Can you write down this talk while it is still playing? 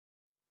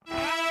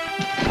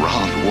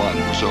Round one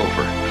was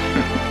over.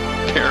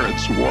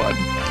 Parents won.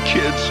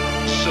 Kids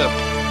sip.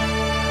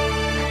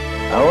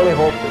 I only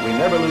hope that we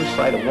never lose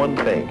sight of one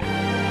thing.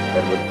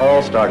 That it was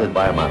all started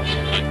by a mouse.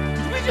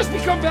 Did we just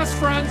become best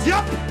friends?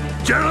 Yep!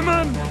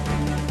 Gentlemen,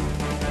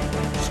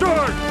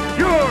 start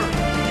your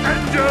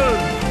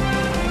engine!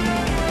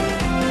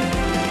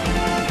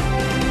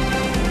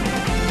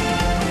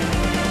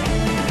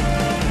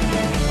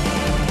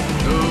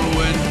 To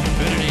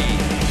infinity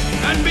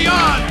and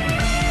beyond!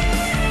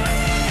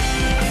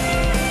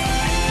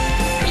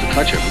 There's a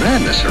touch of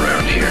madness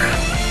around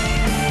here.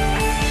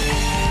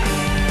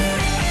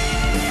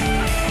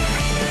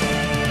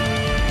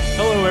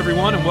 Hello,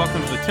 everyone, and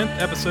welcome to the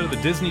 10th episode of the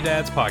Disney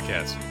Dads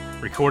Podcast,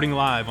 recording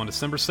live on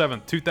December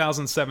 7th,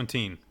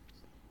 2017.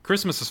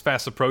 Christmas is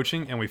fast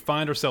approaching, and we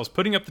find ourselves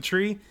putting up the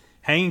tree,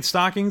 hanging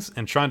stockings,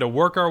 and trying to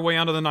work our way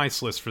onto the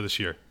nice list for this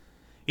year.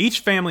 Each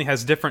family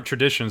has different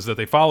traditions that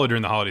they follow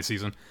during the holiday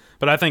season,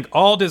 but I think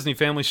all Disney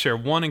families share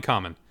one in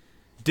common: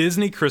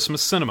 Disney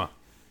Christmas cinema.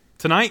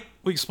 Tonight,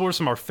 we explore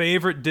some of our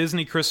favorite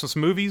Disney Christmas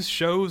movies,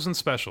 shows, and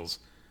specials.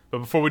 But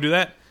before we do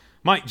that,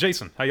 Mike,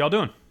 Jason, how y'all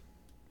doing?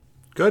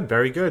 Good,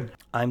 very good.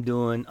 I'm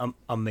doing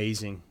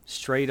amazing.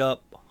 Straight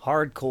up,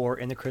 hardcore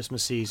in the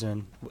Christmas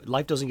season.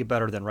 Life doesn't get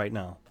better than right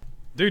now.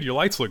 Dude, your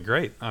lights look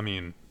great. I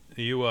mean,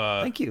 you.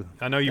 Thank you.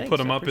 I know you Thanks, put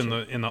them I up in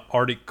appreciate the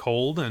Arctic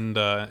cold and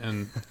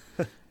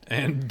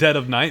and dead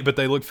of night, but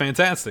they look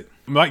fantastic.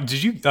 Mike,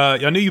 did you?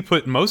 I knew you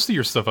put most of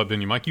your stuff up,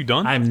 didn't you, Mike? You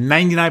done? I'm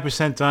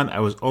 99% done. I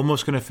was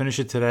almost going to finish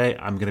it today.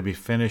 I'm going to be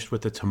finished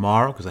with it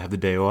tomorrow because I have the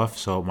day off.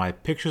 So my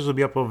pictures will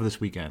be up over this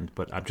weekend,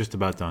 but I'm just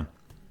about done.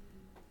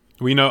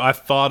 We know I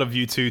thought of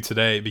you two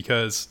today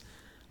because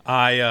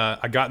I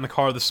got in the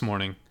car this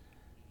morning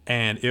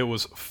and it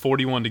was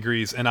 41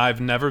 degrees, and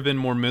I've never been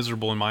more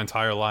miserable in my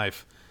entire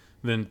life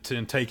than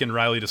taking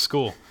Riley to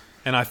school.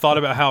 And I thought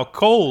about how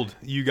cold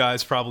you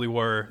guys probably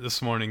were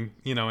this morning,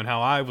 you know, and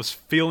how I was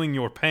feeling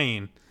your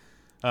pain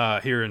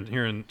here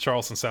in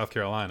Charleston, South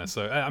Carolina.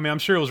 So I mean, I'm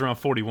sure it was around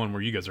 41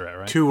 where you guys are at,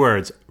 right? 2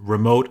 words: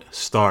 remote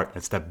start.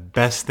 It's the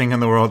best thing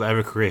in the world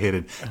ever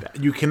created.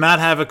 You cannot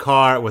have a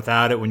car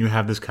without it when you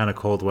have this kind of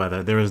cold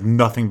weather. There is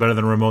nothing better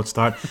than a remote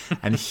start.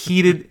 And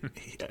heated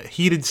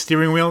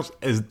steering wheels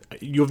is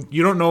you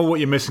don't know what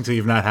you're missing till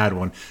you've not had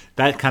one.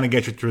 That kind of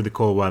gets you through the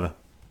cold weather.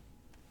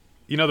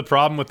 You know the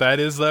problem with that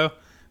is, though,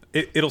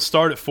 it'll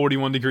start at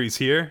 41 degrees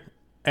here,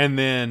 and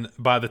then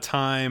by the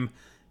time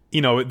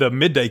the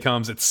midday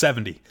comes, it's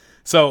 70.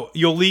 So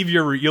you'll leave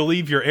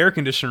your air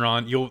conditioner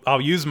on.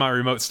 I'll use my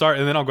remote start,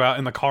 and then I'll go out,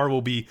 and the car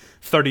will be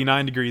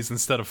 39 degrees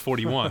instead of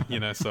 41.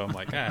 So I'm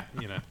like, I'll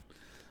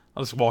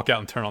just walk out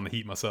and turn on the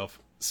heat myself.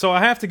 So I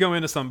have to go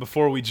into something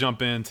before we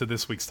jump into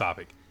this week's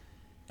topic.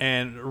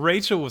 And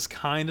Rachel was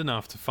kind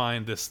enough to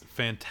find this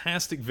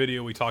fantastic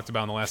video we talked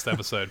about in the last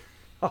episode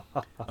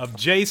of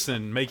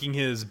Jason making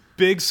his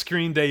big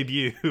screen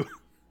debut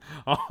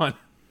on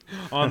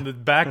the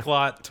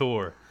Backlot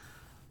tour.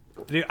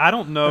 Dude, I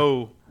don't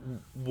know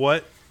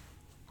what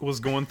was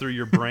going through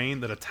your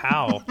brain that a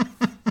towel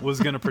was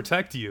going to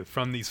protect you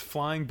from these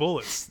flying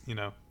bullets,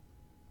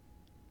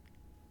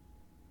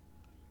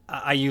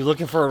 Are you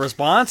looking for a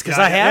response? Because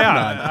I have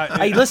none.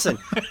 Hey, listen.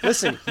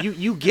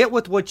 You get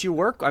with what you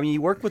work. I mean,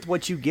 you work with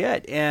what you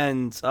get,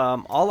 and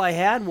all I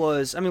had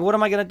was, what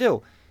am I going to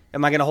do?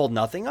 Am I going to hold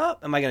nothing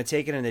up? Am I going to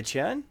take it in the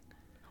chin?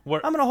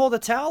 I'm going to hold a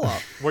towel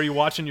up. Were you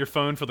watching your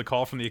phone for the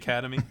call from the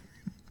academy?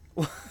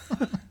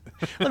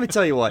 Let me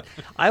tell you what.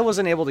 I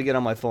wasn't able to get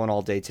on my phone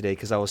all day today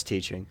because I was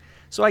teaching.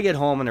 So I get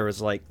home and there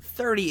was like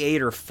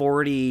 38 or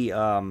 40,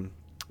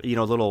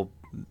 little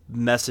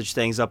message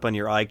things up on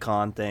your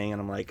icon thing,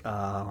 and I'm like,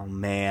 oh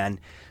man.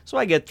 So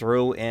I get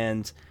through,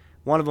 and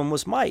one of them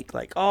was Mike,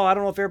 like, oh, I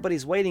don't know if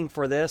everybody's waiting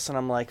for this, and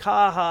I'm like,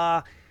 ha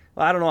ha.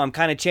 Well, I don't know. I'm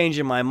kind of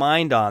changing my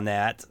mind on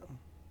that.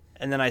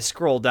 And then I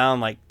scroll down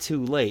like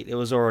too late. It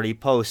was already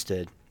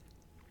posted.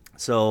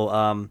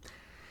 So,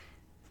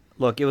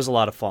 look, it was a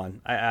lot of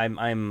fun.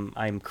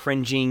 I'm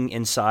cringing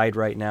inside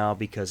right now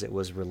because it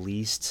was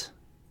released,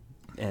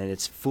 and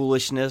it's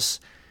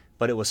foolishness,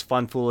 but it was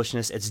fun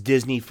foolishness. It's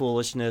Disney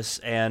foolishness,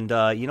 and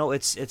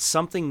it's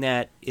something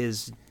that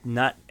is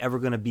not ever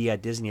going to be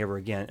at Disney ever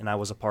again, and I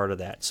was a part of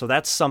that. So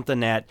that's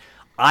something that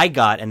I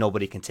got, and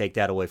nobody can take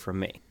that away from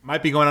me.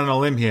 Might be going on a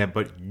limb here,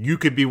 but you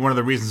could be one of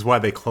the reasons why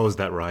they closed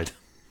that ride.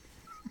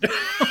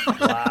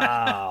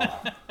 Wow.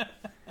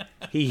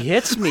 He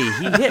hits me.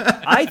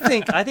 I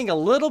think a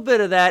little bit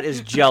of that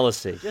is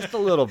jealousy. Just a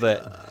little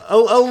bit. A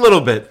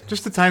little bit.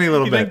 Just a tiny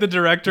little You bit. think the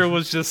director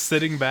was just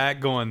sitting back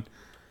going,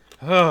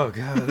 oh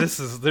god,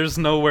 there's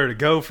nowhere to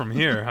go from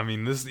here. I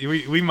mean,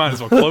 we might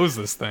as well close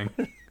this thing.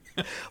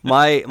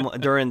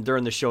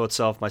 During the show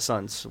itself, my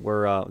sons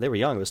were they were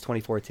young. It was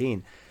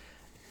 2014.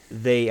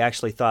 They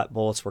actually thought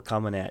bullets were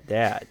coming at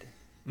Dad,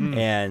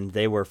 and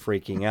they were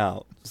freaking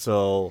out.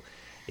 So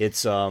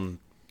it's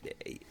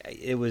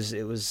it was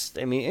it was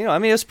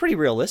pretty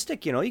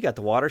realistic. You got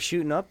the water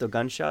shooting up, the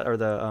gunshot or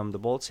the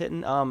bullets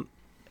hitting.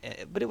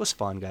 But it was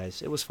fun,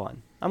 guys. It was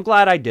fun. I'm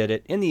glad I did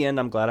it. In the end,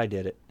 I'm glad I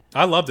did it.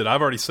 I loved it.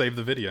 I've already saved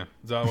the video.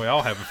 That way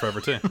I'll have it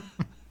forever too.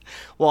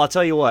 Well, I'll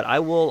tell you what. I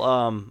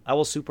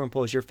will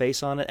superimpose your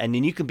face on it, and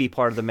then you can be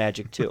part of the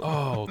magic too.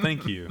 Oh,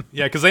 thank you.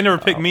 Yeah, because they never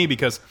picked me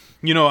because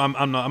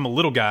I'm a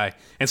little guy,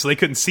 and so they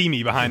couldn't see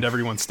me behind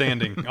everyone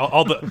standing.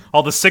 All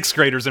the sixth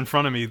graders in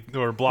front of me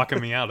were blocking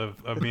me out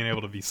of being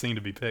able to be seen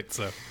to be picked.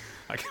 So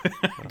I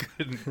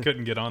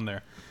couldn't get on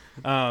there.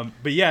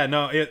 But yeah,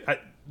 no,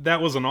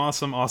 that was an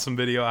awesome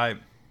video.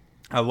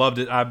 I loved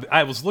it.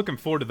 I was looking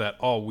forward to that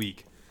all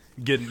week.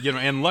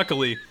 And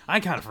luckily I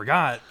kind of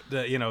forgot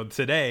that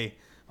today,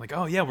 like,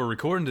 oh yeah, we're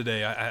recording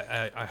today.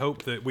 I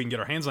hope that we can get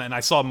our hands on it. And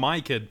I saw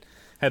Mike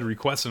had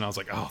requested, and I was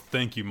like, oh,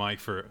 thank you, Mike,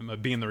 for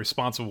being the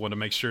responsible one to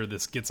make sure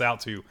this gets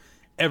out to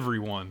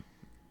everyone,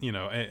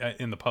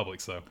 in the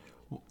public. So,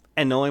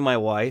 and knowing my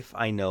wife,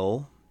 I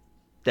know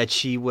that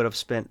she would have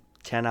spent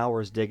 10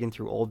 hours digging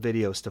through old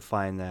videos to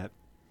find that,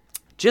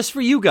 just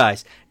for you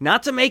guys,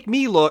 not to make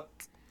me look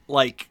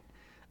like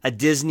a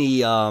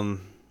Disney, I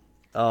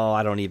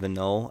don't even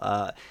know,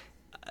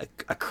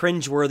 a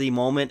cringeworthy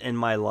moment in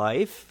my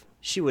life.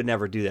 She would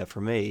never do that for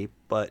me,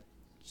 but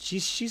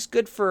she's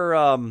good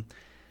for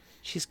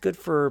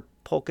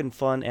poking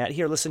fun at.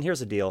 Here, listen, here's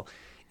the deal.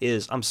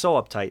 I'm so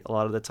uptight a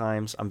lot of the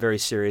times. I'm very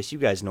serious. You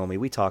guys know me.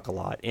 We talk a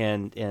lot,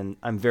 and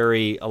I'm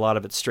a lot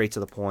of it straight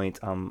to the point.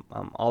 I'm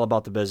all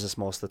about the business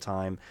most of the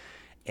time,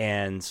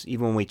 and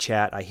even when we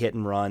chat, I hit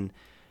and run.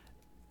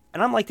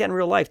 And I'm like that in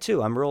real life,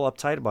 too. I'm real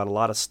uptight about a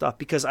lot of stuff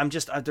because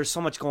there's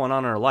so much going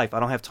on in our life. I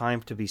don't have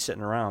time to be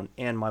sitting around.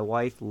 And my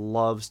wife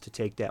loves to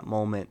take that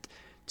moment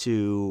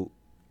to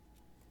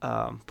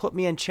put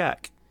me in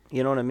check.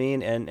 You know what I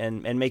mean?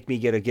 And make me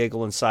get a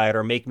giggle inside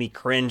or make me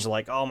cringe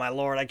like, oh, my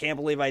Lord, I can't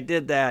believe I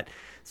did that.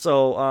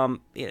 So, and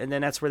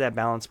then that's where that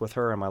balance with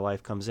her in my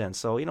life comes in.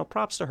 So,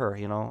 props to her.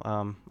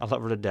 I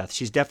love her to death.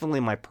 She's definitely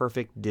my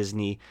perfect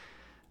Disney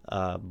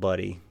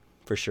buddy,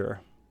 for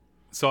sure.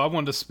 So I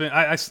wanted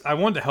to I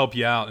wanted to help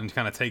you out and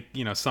kind of take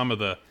some of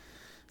the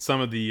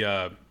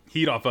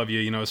heat off of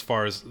you, as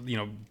far as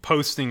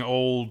posting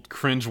old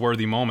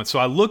cringeworthy moments. So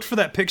I looked for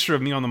that picture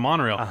of me on the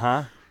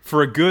monorail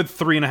for a good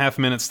 3.5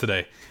 minutes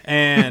today,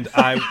 and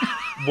I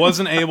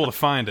wasn't able to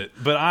find it.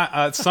 But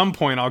at some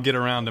point I'll get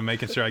around to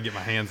making sure I get my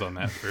hands on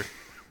that.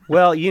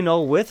 Well,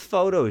 with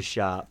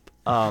Photoshop,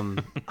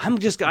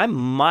 I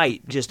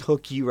might just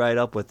hook you right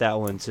up with that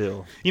one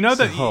too. You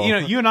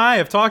and I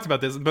have talked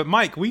about this, but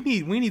Mike, we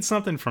need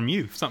something from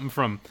you, something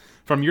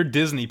from your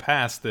Disney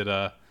past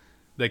that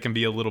can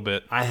be a little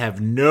bit. I have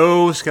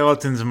no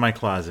skeletons in my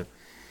closet.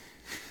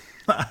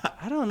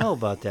 I don't know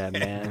about that,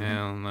 man.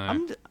 Hell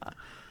no.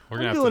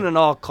 I'm doing an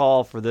all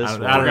call for this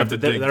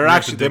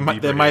one.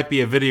 There might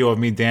be a video of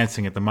me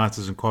dancing at the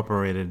Monsters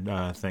Incorporated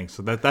thing,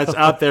 so that's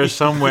out there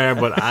somewhere.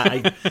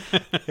 But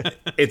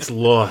it's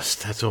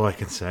lost. That's all I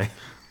can say.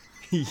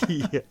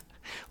 Yeah.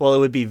 Well, it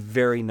would be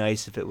very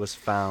nice if it was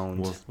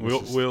found.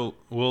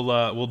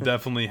 We'll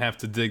definitely have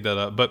to dig that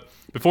up. But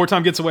before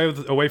time gets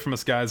away from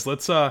us, guys,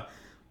 let's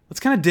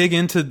kind of dig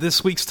into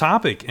this week's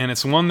topic, and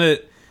it's one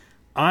that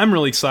I'm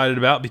really excited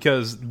about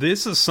because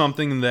this is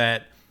something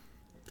that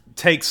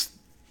takes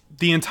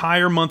the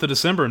entire month of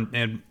December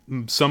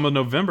and some of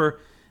November,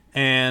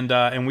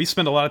 and we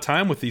spend a lot of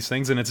time with these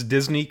things, and it's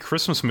Disney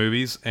Christmas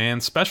movies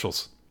and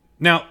specials.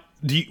 Now,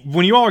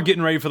 when you all are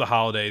getting ready for the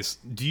holidays,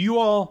 do you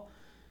all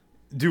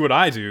do what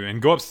I do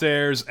and go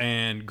upstairs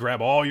and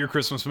grab all your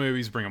Christmas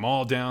movies, bring them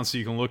all down so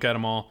you can look at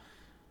them all?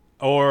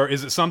 Or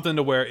is it something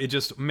to where it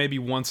just maybe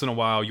once in a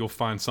while you'll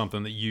find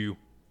something that you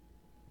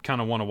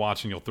kind of want to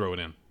watch and you'll throw it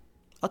in?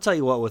 I'll tell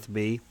you what, with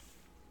me,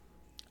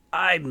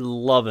 I'm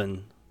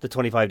loving the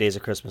 25 Days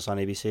of Christmas on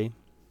ABC,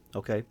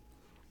 okay?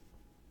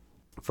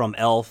 From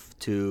Elf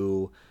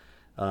to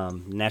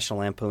National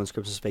Lampoon's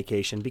Christmas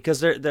Vacation, because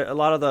they're a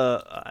lot of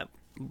the,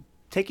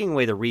 taking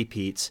away the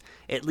repeats,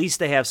 at least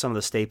they have some of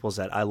the staples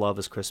that I love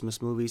as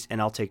Christmas movies,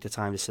 and I'll take the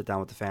time to sit down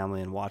with the family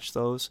and watch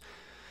those.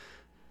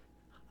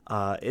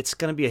 It's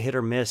going to be a hit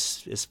or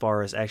miss as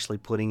far as actually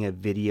putting a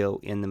video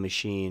in the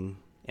machine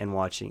and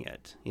watching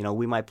it.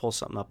 We might pull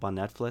something up on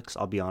Netflix,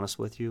 I'll be honest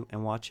with you,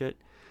 and watch it.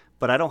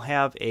 But I don't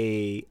have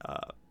a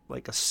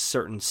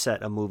certain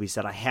set of movies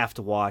that I have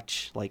to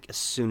watch as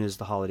soon as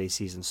the holiday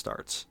season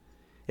starts.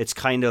 It's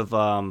kind of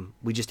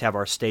we just have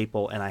our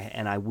staple,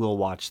 and I will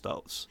watch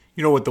those.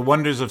 With the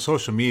wonders of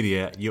social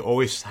media, you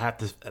always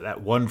have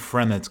that one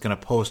friend that's going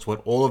to post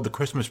what all of the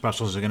Christmas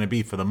specials are going to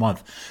be for the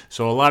month.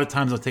 So a lot of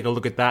times I'll take a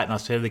look at that and I'll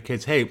say to the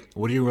kids, hey,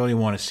 what do you really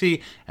want to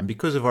see? And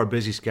because of our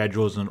busy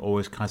schedules and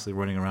always constantly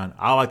running around,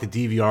 I like to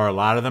DVR a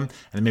lot of them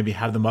and maybe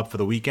have them up for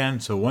the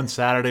weekend. So one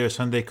Saturday or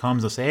Sunday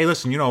comes, I'll say, hey,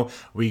 listen,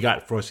 we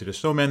got Frosty the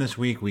Snowman this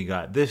week, we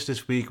got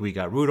this week, we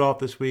got Rudolph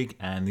this week,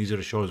 and these are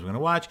the shows we're going to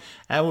watch.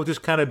 And we'll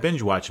just kind of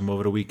binge watch them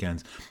over the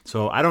weekends.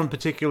 So I don't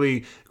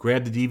particularly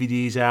grab the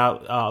DVDs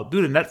out. I'll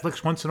do the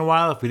Netflix once in a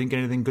while if we didn't get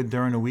anything good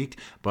during the week,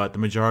 but the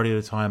majority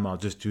of the time I'll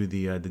just do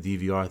the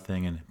DVR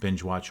thing and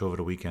binge watch over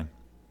the weekend.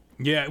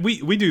 Yeah,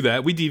 we do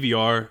that. We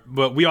DVR,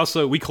 but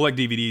we collect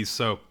DVDs,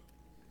 so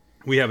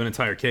we have an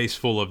entire case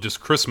full of just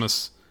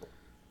Christmas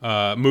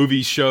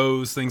movies,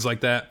 shows, things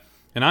like that.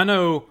 And I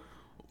know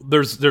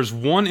there's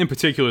one in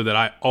particular that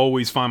I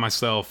always find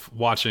myself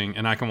watching,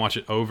 and I can watch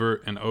it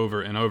over and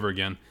over and over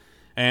again.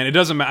 And it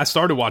doesn't matter. I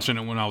started watching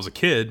it when I was a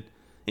kid,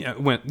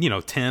 when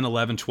 10,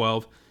 11,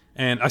 12,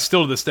 and I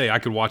still to this day I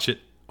could watch it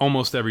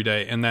almost every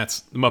day, and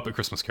that's The Muppet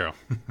Christmas Carol.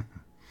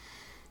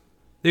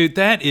 Dude,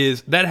 that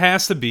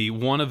has to be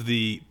one of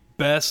the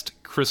best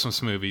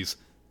Christmas movies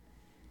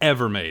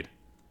ever made,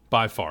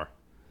 by far.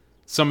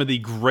 Some of the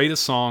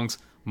greatest songs.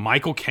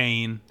 Michael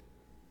Caine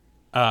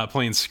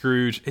playing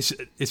Scrooge.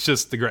 It's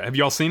just the great. Have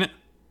y'all seen it?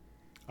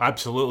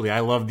 Absolutely.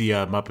 I love the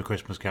Muppet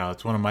Christmas Carol.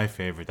 It's one of my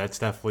favorite. That's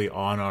definitely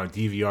on our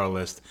DVR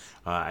list.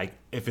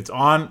 If it's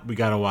on, we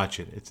got to watch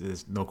it.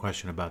 There's no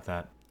question about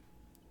that.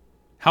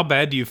 How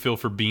bad do you feel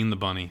for Bean the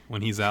Bunny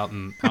when he's out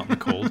in the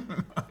cold?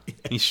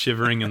 He's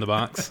shivering in the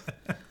box.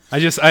 I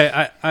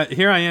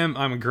here I am.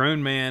 I'm a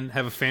grown man,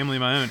 have a family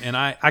of my own, and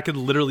I could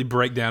literally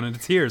break down into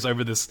tears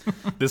over this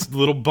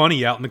little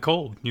bunny out in the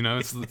cold.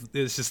 It's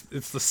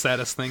the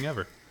saddest thing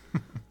ever.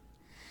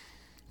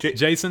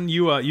 Jason,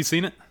 you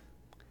seen it?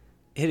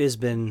 It has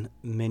been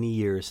many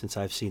years since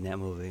I've seen that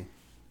movie.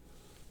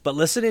 But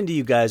listening to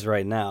you guys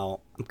right now,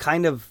 I'm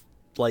kind of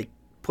like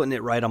putting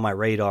it right on my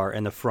radar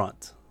in the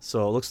front.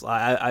 So it looks.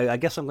 I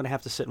guess I'm going to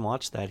have to sit and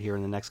watch that here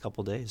in the next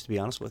couple of days. To be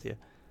honest with you.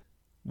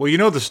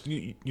 Well,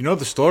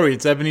 the story.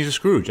 It's Ebenezer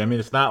Scrooge. I mean,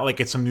 it's not like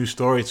it's some new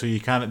story. So the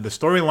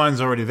storyline's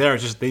already there.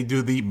 It's just they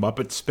do the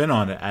Muppet spin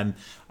on it. And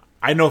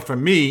I know for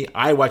me,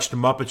 I watched the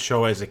Muppet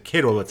Show as a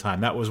kid all the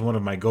time. That was one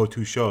of my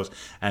go-to shows.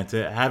 And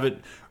to have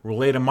it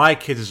relate to my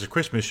kids as a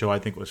Christmas show, I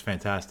think was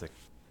fantastic.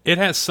 It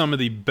has some of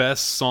the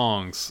best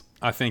songs,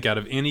 I think, out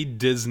of any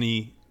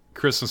Disney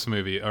Christmas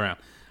movie around.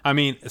 I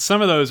mean,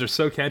 some of those are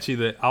so catchy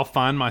that I'll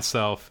find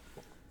myself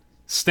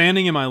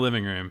standing in my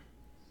living room,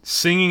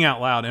 singing out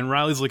loud, and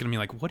Riley's looking at me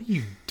like, "What are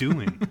you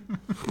doing?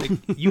 Like,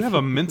 you have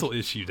a mental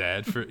issue,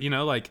 Dad. For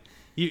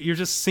you're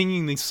just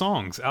singing these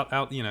songs out.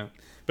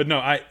 But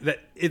no,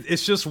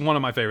 it's just one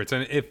of my favorites.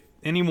 And if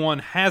anyone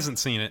hasn't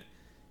seen it,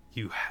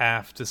 you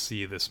have to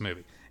see this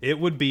movie. It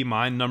would be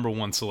my number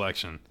one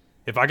selection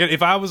if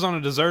I was on a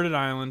deserted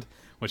island.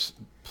 Which,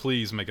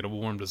 please make it a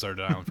warm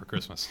deserted island for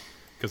Christmas,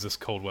 because this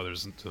cold weather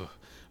isn't.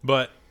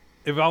 But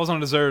if I was on a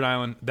deserted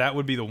island, that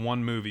would be the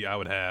one movie I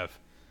would have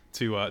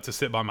to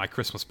sit by my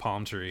Christmas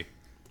palm tree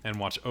and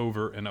watch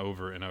over and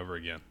over and over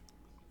again.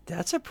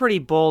 That's a pretty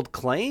bold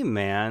claim,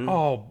 man.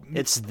 Oh,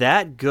 it's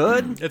that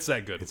good? It's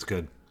that good. It's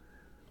good.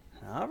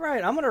 All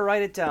right, I'm gonna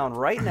write it down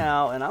right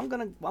now, and I'm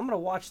gonna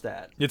watch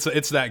that.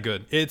 It's that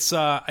good. It's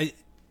I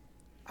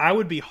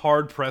would be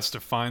hard pressed to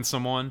find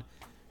someone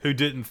who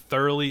didn't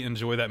thoroughly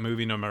enjoy that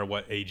movie, no matter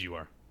what age you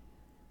are.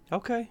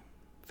 Okay,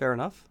 fair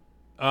enough.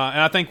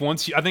 And I think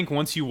once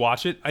you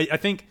watch it, I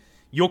think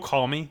you'll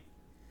call me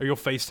or you'll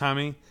FaceTime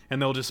me,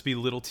 and there'll just be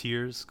little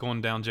tears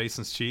going down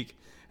Jason's cheek,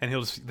 and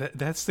he'll just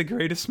that's the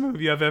greatest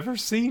movie I've ever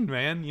seen,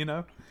 man.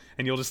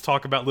 And you'll just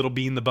talk about little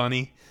Bean the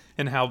Bunny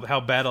and how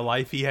bad a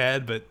life he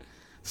had, but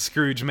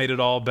Scrooge made it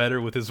all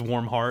better with his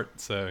warm heart.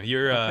 So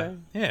you're okay.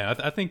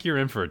 I think you're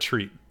in for a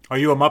treat. Are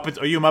you a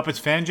Muppets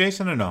fan,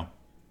 Jason, or no?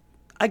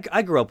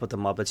 I grew up with the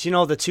Muppets.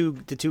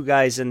 The two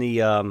guys in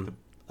the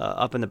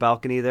up in the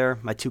balcony there,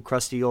 my two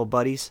crusty old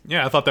buddies.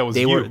 Yeah, I thought that was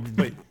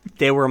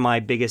They were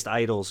my biggest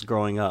idols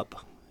growing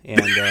up,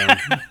 and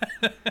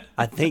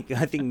I think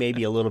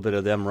maybe a little bit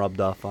of them rubbed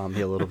off on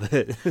me a little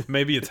bit.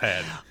 Maybe a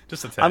tad,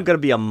 just a tad. I'm gonna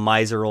be a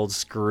miser old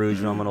Scrooge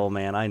when I'm an old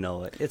man. I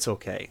know it. It's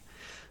okay.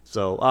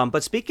 So,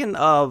 but speaking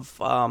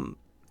of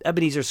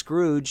Ebenezer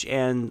Scrooge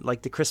and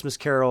like the Christmas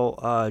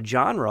Carol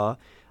genre,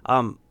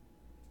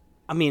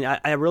 I mean,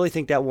 I really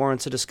think that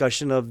warrants a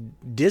discussion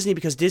of Disney,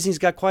 because Disney's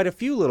got quite a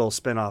few little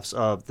spinoffs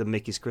of the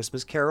Mickey's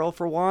Christmas Carol,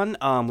 for one.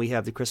 We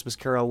have the Christmas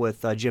Carol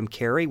with Jim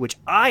Carrey, which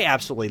I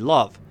absolutely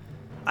love.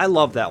 I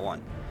love that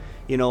one.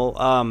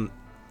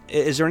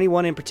 Is there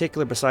anyone in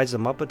particular besides the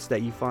Muppets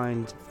that you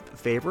find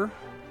favor?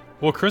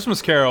 Well,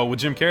 Christmas Carol with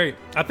Jim Carrey,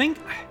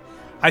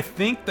 I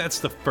think that's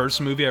the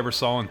first movie I ever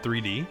saw in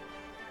 3D.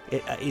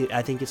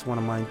 I think it's one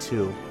of mine,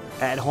 too.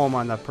 At home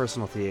on the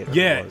personal theater.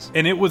 Yeah,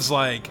 and it was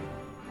like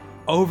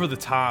over the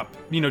top,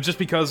 just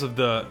because of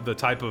the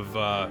type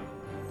of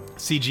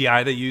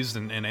CGI they used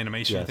and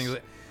animation and things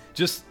like that.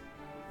 Just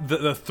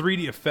the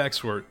 3D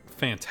effects were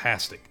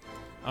fantastic.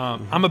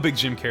 I'm a big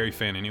Jim Carrey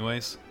fan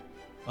anyways.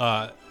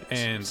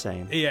 And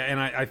same. Yeah, and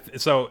I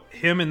so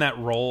him in that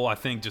role, I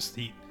think just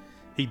he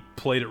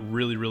played it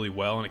really, really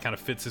well, and it kind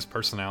of fits his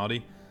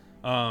personality.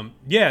 I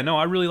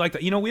really like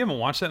that. We haven't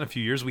watched that in a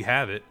few years. We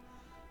have it.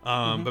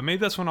 But maybe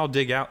that's when I'll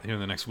dig out here in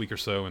the next week or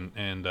so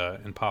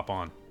and pop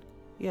on.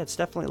 Yeah, it's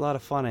definitely a lot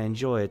of fun. I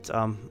enjoy it.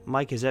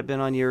 Mike, has that been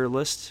on your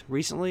list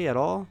recently at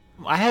all?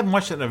 I haven't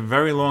watched it in a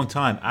very long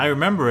time. I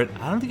remember it.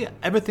 I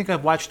don't think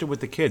I've watched it with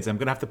the kids. I'm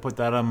gonna have to put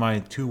that on my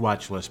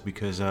to-watch list,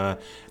 because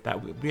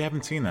we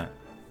haven't seen that.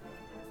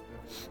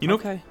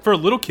 Okay. For a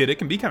little kid, it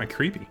can be kind of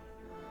creepy.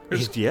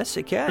 Yes,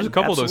 it can. There's a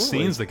couple Absolutely. of those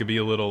scenes that could be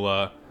a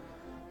little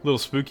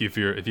spooky if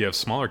you have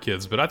smaller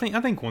kids. But I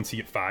think once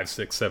you get 5,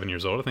 6, 7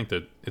 years old, I think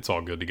that it's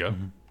all good to go.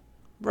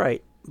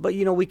 Right. But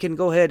we can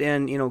go ahead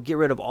and get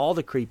rid of all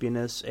the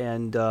creepiness,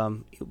 and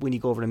when you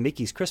go over to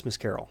Mickey's Christmas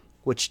Carol,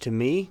 which to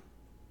me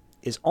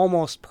is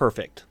almost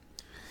perfect.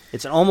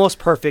 It's an almost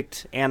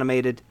perfect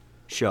animated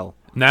show.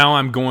 Now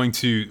I'm going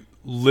to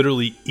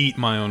literally eat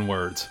my own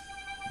words,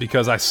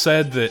 because I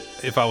said that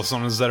if I was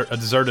on a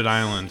deserted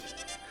island,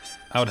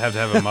 I would have to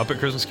have a Muppet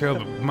Christmas Carol.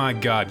 But my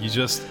God, you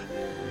just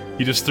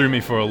threw me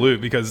for a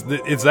loop, because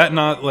is that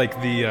not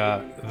like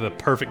the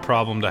perfect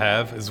problem to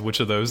have? Is which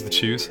of those to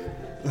choose?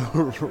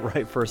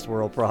 Right, first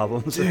world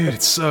problems. Dude,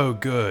 it's so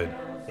good.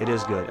 It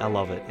is good. I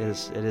love it.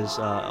 It is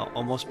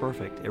almost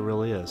perfect. It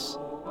really is.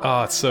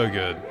 Oh, it's so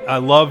good. I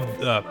love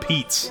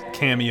Pete's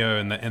cameo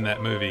in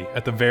that movie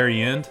at the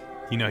very end.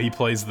 He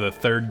plays the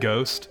third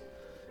ghost,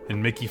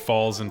 and Mickey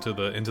falls into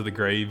the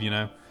grave.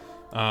 Yeah,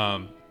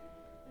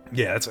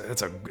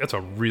 that's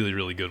a really,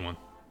 really good one.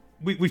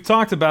 We've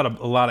talked about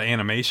a lot of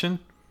animation,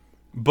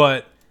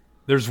 but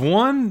there's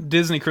one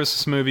Disney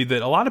Christmas movie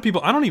that a lot of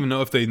people, I don't even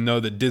know if they know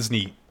that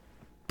Disney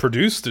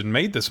produced and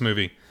made this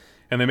movie,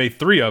 and they made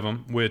 3 of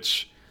them,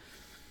 which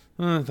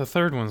the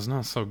third one's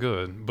not so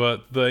good,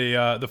 but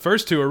the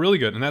first 2 are really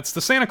good, and that's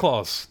the Santa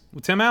Claus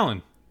with Tim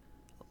Allen.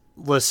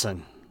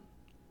 Listen,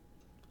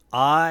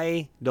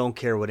 I don't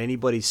care what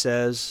anybody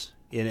says,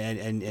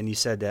 and you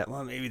said that,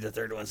 well, maybe the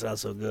third one's not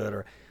so good,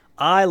 or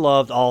I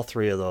loved all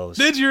 3 of those.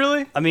 Did you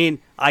really? I mean,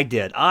 I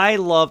did. I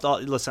loved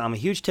all. Listen, I'm a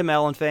huge Tim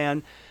Allen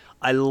fan.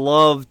 I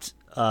loved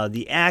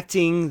the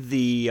acting,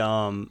 the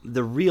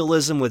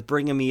realism with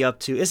bringing me up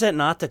to. Is that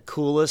not the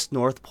coolest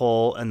North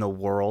Pole in the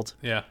world?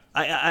 Yeah.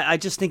 I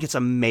just think it's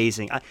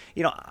amazing.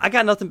 I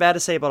got nothing bad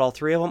to say about all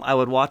 3 of them. I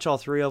would watch all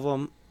 3 of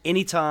them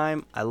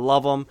anytime. I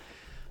love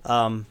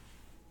them.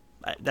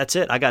 That's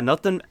it. I got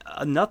nothing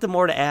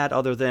more to add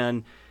other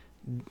than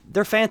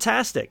they're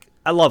fantastic.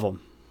 I love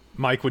them.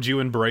 Mike, would you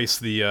embrace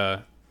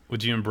the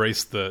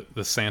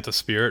Santa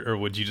spirit, or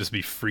would you just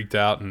be freaked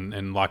out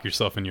and lock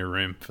yourself in your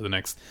room for the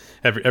next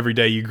every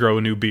day you grow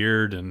a new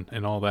beard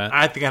and all that?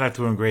 I think I'd have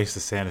to embrace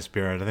the Santa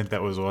spirit. I think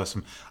that was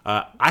awesome.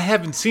 I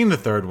haven't seen the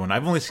third one.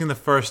 I've only seen the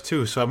first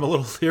 2, so I'm a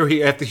little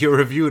leery after your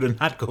review to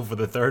not go for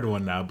the third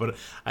one now. But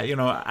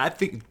I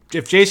think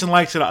if Jason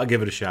likes it, I'll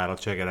give it a shot. I'll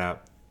check it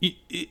out.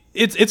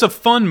 It's a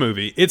fun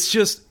movie. It's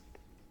just,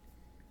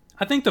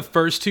 I think the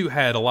first 2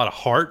 had a lot of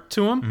heart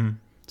to them. Mm-hmm.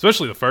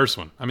 Especially the first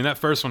one. I mean, that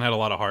first one had a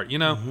lot of heart,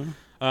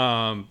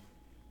 Mm-hmm.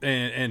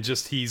 And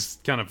just he's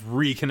kind of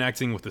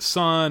reconnecting with the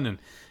son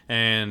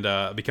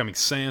and becoming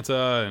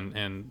Santa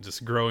and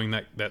just growing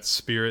that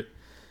spirit.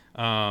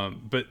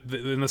 But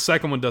the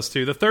second one does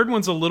too. The third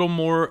one's a little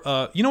more.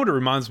 You know what it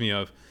reminds me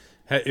of?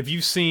 Have you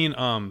seen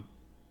The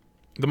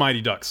Mighty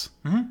Ducks?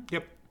 Mm-hmm.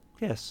 Yep.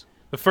 Yes.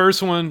 The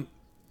first one,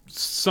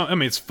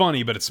 it's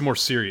funny, but it's more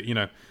serious.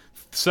 The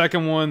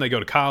second one, they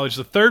go to college.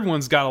 The third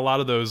one's got a lot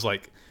of those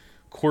like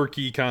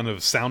quirky kind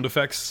of sound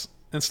effects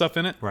and stuff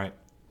in it. Right.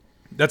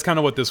 That's kind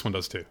of what this one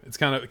does too. It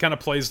kind of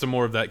plays to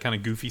more of that kind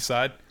of goofy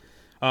side.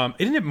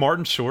 Isn't it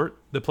Martin Short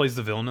that plays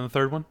the villain in the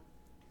third one?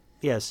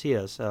 Yes, he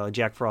is.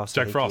 Jack Frost.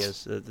 Jack Frost. He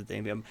is, the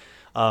name.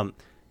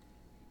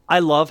 I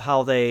love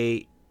how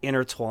they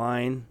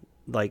intertwine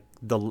like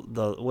the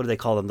what do they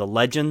call them? The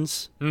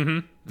legends.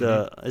 Mm-hmm.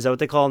 Is that what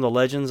they call them? The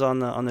legends on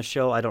the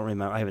show? I don't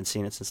remember. I haven't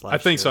seen it since last year.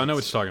 I think so. I know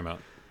what you're talking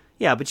about.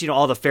 Yeah, but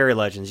all the fairy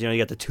legends. You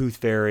got the Tooth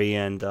Fairy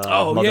and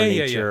Mother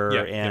Nature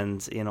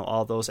and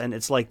all those. And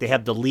it's like they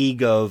have the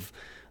league of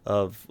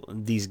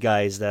these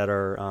guys that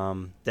are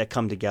that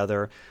come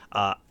together.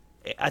 I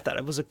thought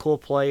it was a cool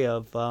play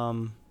of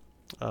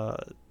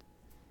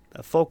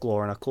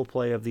folklore and a cool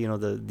play of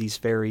these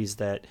fairies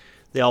that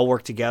they all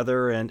work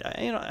together. And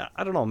I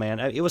don't know, man.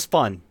 It was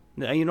fun.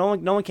 No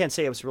one can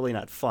say it was really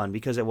not fun,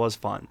 because it was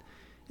fun.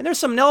 And there's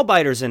some nail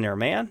biters in there,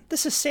 man.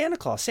 This is Santa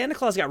Claus. Santa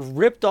Claus got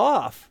ripped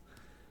off.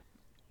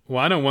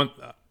 Well,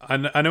 I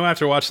know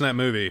after watching that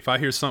movie, if I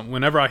hear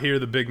whenever I hear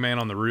the big man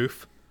on the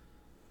roof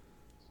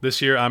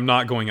this year, I'm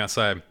not going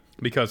outside,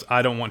 because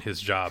I don't want his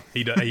job.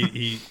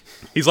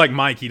 He's like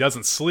Mike. He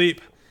doesn't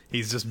sleep.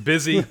 He's just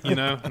busy.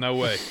 No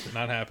way,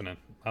 not happening.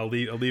 I'll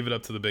leave it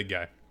up to the big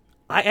guy.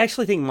 I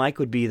actually think Mike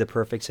would be the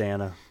perfect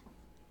Santa.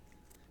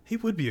 He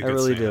would be a good Santa.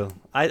 I really do.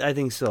 I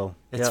think so.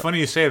 It's funny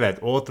you say that.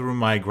 All through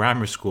my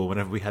grammar school,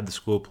 whenever we had the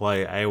school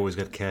play, I always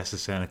got cast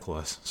as Santa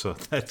Claus. So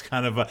that's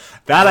kind of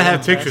that I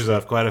have pictures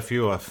of, quite a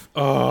few of.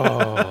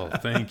 Oh,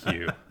 thank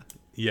you.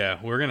 Yeah,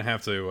 we're gonna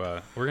have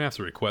to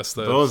request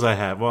those. Those I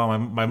have. Well,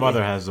 my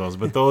mother has those,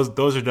 but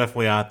those are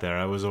definitely out there.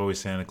 I was always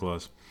Santa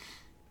Claus.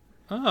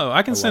 Oh,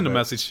 I can send a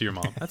message to your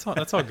mom. That's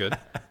all good.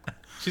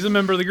 She's a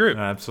member of the group.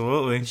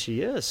 Absolutely,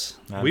 she is.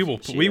 We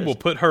will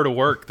put her to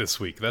work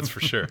this week. That's for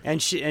sure.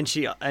 and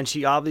she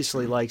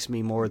obviously likes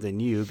me more than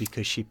you,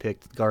 because she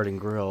picked Garden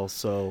Grill.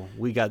 So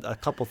we got a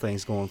couple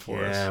things going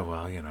for us. Yeah,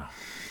 well,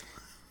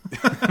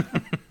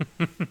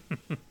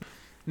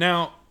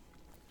 Now,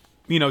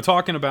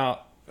 talking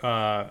about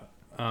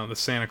the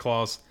Santa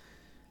Claus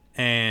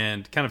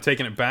and kind of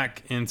taking it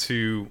back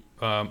into,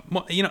 a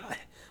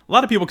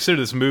lot of people consider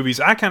this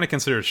movies. I kind of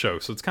consider it a show.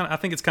 So I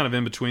think it's kind of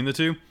in between the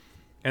two.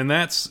 And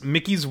that's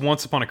Mickey's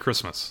Once Upon a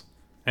Christmas.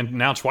 and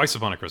now Twice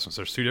Upon a Christmas.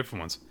 There's 2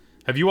 different ones.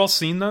 Have you all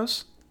seen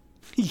those?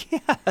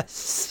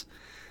 Yes.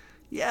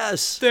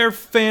 Yes. They're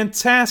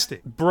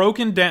fantastic.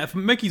 Broken down.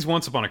 Mickey's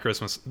Once Upon a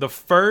Christmas. The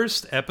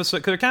first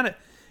episode, because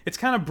it's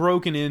kind of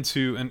broken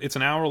into, and it's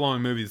an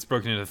hour-long movie that's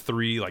broken into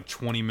 3 like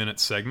 20-minute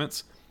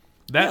segments.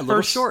 That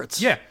little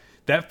shorts. Yeah,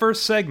 that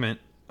first segment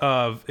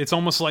of it's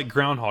almost like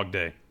Groundhog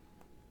Day.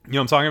 You know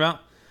what I'm talking about?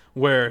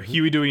 Where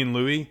Huey, Dewey, and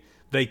Louie,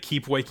 they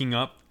keep waking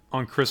up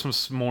on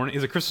Christmas morning.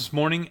 Is it Christmas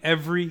morning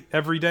every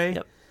day?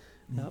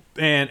 Yep.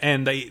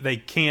 And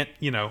they can't,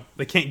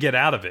 they can't get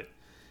out of it.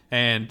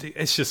 And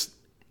it's just,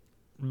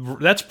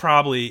 that's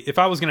probably, if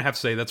I was going to have to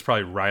say, that's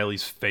probably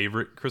Riley's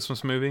favorite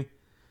Christmas movie.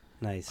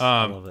 Nice.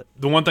 I love it.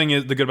 The one thing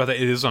is, the good about that,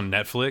 it is on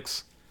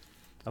Netflix.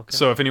 Okay.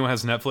 So if anyone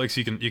has Netflix,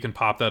 you can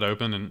pop that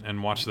open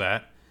and watch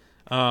that.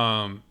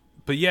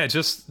 But yeah,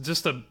 just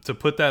to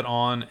put that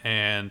on,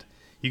 and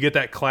you get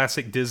that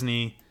classic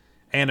Disney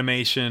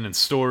animation and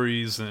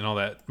stories and all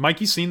that.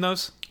 Mike, you seen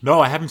those? No,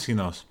 I haven't seen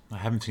those. But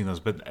being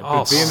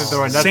that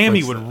they're on Netflix,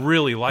 Sammy would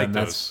really like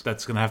those.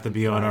 That's going to have to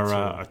be on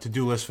our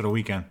to-do list for the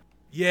weekend.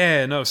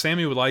 Yeah, no,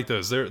 Sammy would like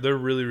those. They're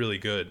really, really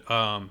good.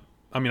 I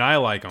mean, I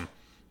like them.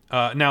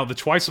 Now, the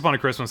Twice Upon a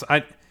Christmas,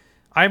 I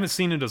haven't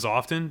seen it as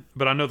often,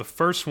 but I know the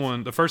first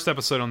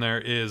episode on there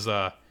is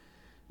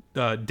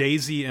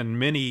Daisy and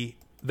Minnie,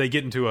 they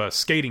get into a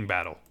skating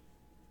battle.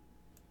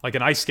 Like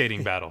an ice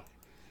skating battle.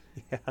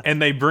 Yeah. And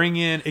they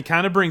it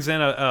kind of brings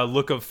in a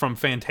look from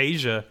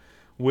Fantasia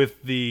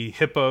with the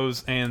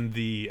hippos and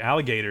the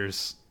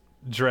alligators,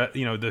 the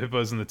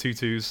hippos and the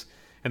tutus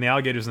and the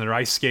alligators, and they're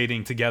ice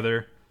skating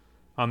together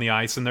on the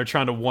ice, and they're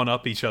trying to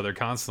one-up each other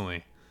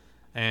constantly.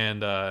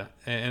 And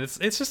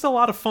it's just a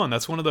lot of fun.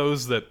 That's one of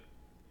those that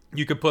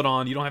you could put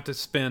on. You don't have to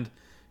spend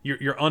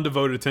your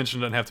undevoted attention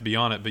doesn't have to be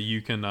on it, but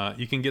you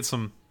can get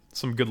some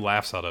good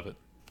laughs out of it.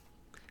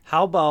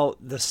 How about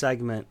the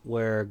segment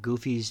where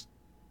Goofy's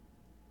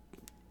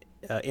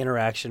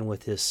interaction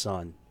with his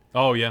son?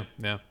 Oh yeah.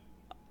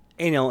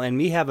 And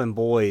me having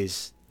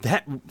boys,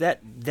 that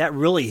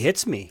really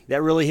hits me.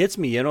 That really hits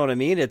me. You know what I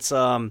mean? It's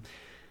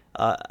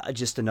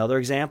just another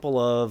example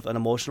of an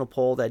emotional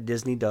pull that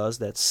Disney does.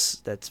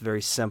 That's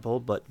very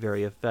simple but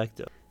very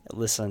effective.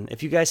 Listen,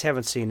 if you guys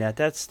haven't seen that,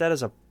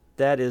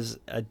 that is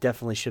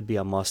definitely should be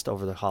a must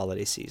over the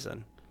holiday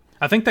season.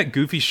 I think that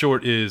Goofy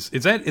short is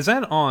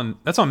that on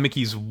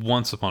Mickey's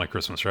Once Upon a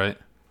Christmas, right?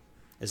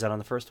 Is that on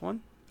the first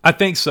one? I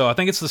think so. I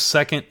think it's the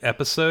second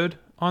episode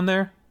on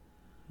there.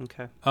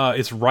 Okay.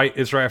 It's right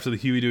after the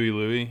Huey, Dewey,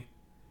 Louie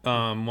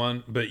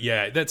one. But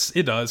yeah,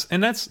 it does.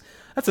 And that's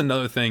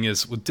another thing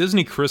is with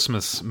Disney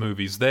Christmas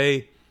movies,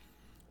 they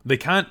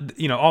kind,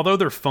 although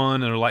they're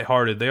fun and they're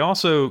lighthearted, they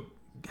also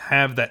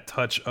have that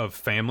touch of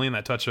family and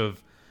that touch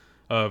of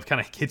kind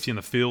of hits you in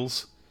the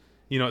feels,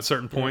 at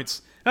certain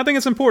points. And I think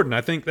it's important.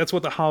 I think that's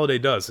what the holiday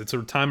does. It's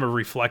a time of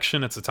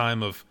reflection. It's a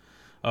time of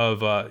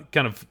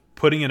kind of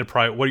putting into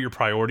what your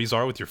priorities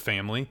are with your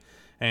family,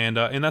 and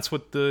that's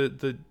what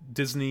the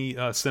Disney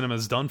cinema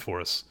has done for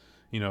us,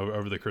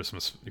 over the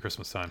Christmas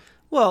time.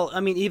 Well, I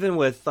mean, even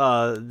with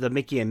the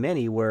Mickey and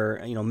Minnie,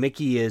 where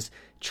Mickey is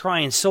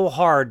trying so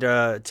hard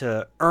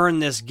to earn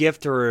this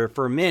gift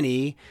for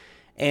Minnie,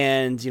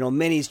 and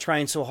Minnie's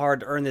trying so hard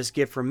to earn this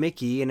gift for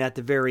Mickey, and at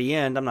the very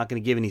end, I'm not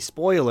going to give any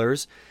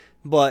spoilers,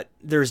 but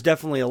there's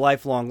definitely a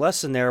lifelong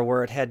lesson there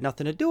where it had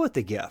nothing to do with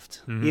the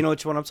gift. Mm-hmm. You know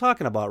what I'm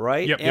talking about,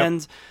 right? Yep.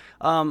 And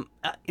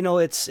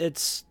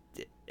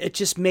it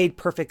just made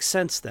perfect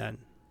sense then.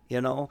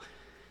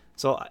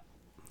 So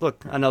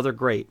look, another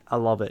great. I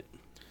love it.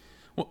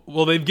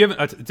 Well,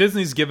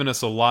 Disney's given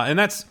us a lot, and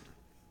that's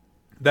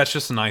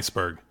just an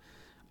iceberg.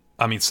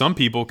 I mean, some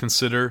people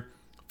consider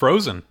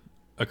Frozen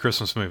a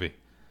Christmas movie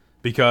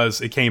because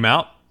it came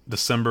out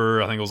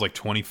December, I think it was like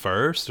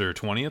 21st or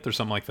 20th or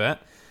something like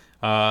that.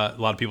 A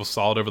lot of people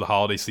saw it over the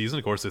holiday season.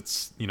 Of course,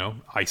 it's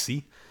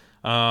icy.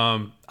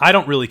 I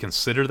don't really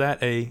consider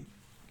that a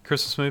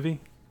Christmas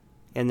movie.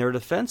 In their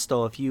defense,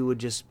 though, if you would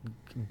just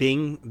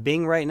Bing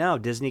right now,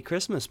 Disney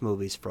Christmas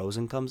movies,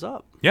 Frozen comes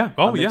up. Yeah.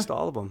 Oh, amidst yeah.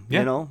 all of them.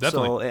 Yeah,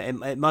 definitely.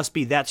 So it must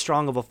be that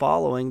strong of a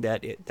following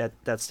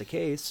that's the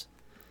case.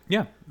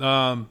 Yeah.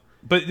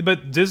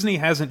 But Disney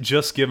hasn't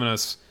just given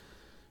us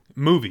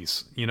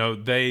movies.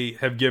 They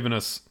have given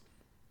us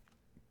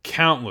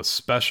countless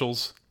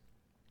specials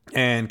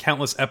and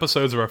countless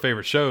episodes of our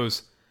favorite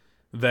shows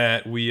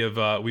that we've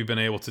been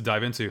able to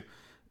dive into.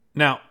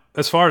 Now,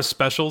 as far as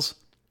specials,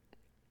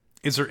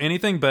 is there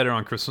anything better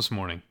on Christmas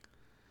morning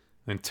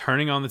than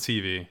turning on the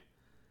TV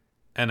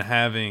and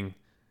having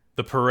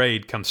the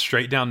parade come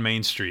straight down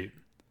Main Street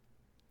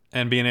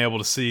and being able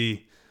to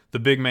see the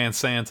big man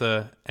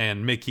Santa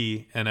and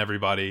Mickey and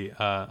everybody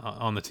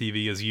on the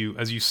TV as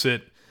you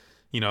sit,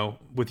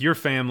 with your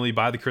family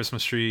by the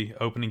Christmas tree,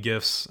 opening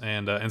gifts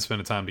and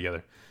spending time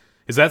together?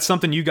 Is that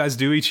something you guys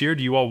do each year?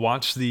 Do you all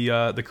watch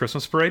the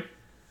Christmas parade?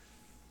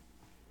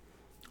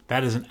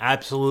 That is an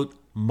absolute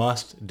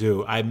must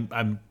do.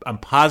 I'm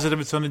positive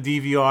it's on the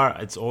DVR.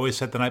 It's always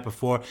set the night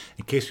before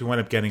in case we wind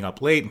up getting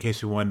up late, in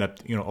case we wind up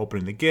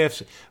opening the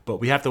gifts. But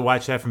we have to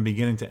watch that from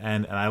beginning to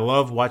end. And I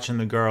love watching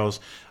the girls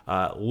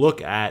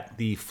look at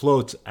the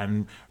floats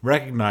and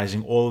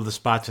recognizing all of the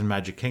spots in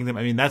Magic Kingdom.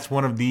 I mean, that's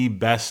one of the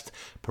best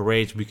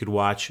parades we could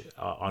watch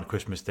on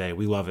Christmas Day.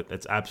 We love it.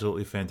 It's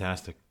absolutely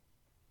fantastic.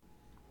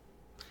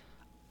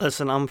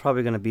 Listen, I'm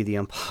probably going to be the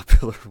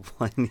unpopular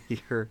one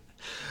here.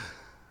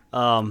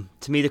 To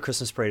me, the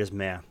Christmas parade is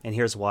meh, and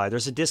here's why.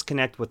 There's a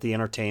disconnect with the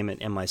entertainment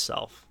and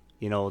myself.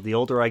 The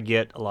older I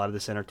get, a lot of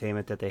this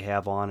entertainment that they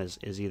have on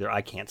is either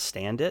I can't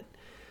stand it,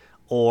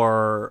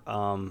 or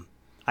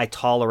I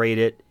tolerate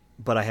it,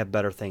 but I have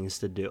better things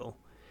to do.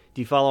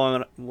 Do you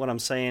follow what I'm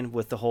saying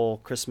with the whole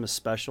Christmas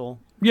special?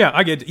 Yeah,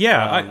 I get.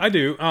 Yeah, I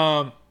do.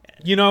 And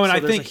so I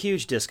there's think a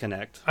huge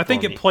disconnect. I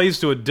think it plays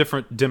to a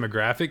different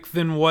demographic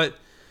than what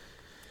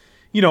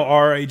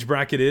our age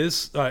bracket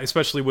is,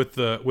 especially with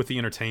the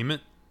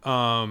entertainment.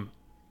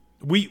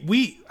 We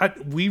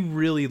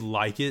really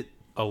like it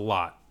a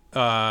lot.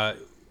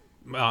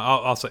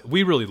 I'll say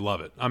we really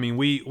love it. I mean,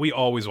 we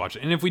always watch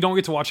it, and if we don't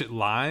get to watch it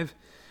live,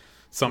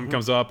 something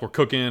comes up, we're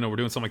cooking or we're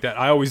doing something like that,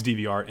 I always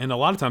DVR, and a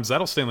lot of times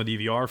that'll stay on the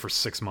DVR for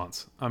 6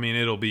 months. I mean,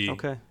 it'll be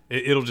okay.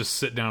 It'll just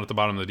sit down at the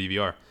bottom of the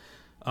DVR,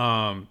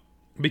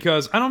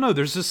 because I don't know.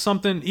 There's just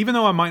something, even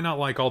though I might not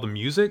like all the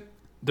music,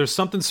 there's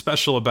something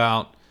special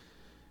about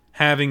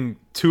having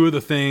two of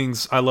the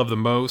things I love the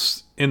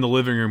most in the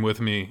living room with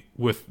me,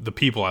 with the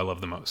people I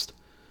love the most.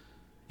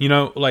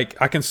 Like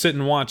I can sit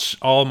and watch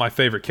all of my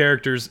favorite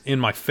characters in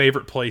my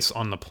favorite place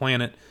on the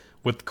planet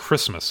with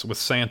Christmas, with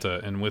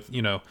Santa, and with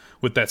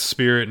that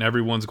spirit, and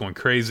everyone's going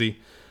crazy,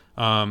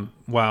 while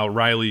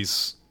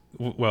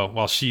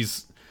while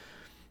she's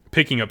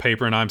picking up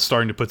paper and I'm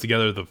starting to put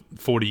together the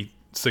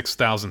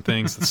 46,000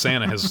 things that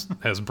Santa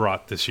has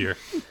brought this year.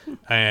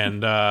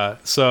 And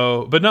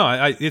but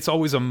no, it's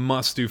always a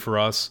must do for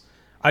us.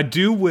 I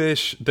do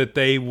wish that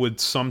they would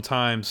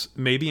sometimes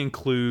maybe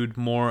include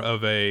more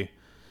of a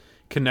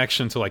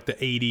connection to like the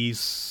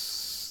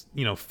 80s,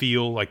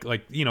 feel like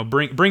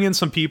bring in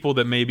some people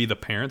that maybe the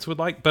parents would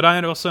like. But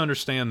I also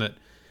understand that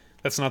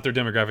that's not their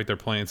demographic they're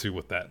playing to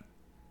with that.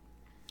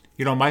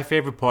 My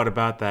favorite part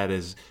about that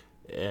is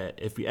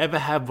if we ever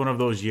have one of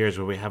those years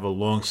where we have a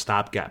long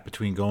stopgap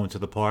between going to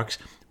the parks,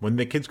 when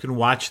the kids can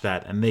watch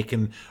that and they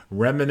can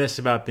reminisce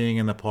about being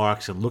in the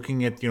parks and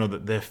looking at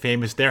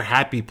their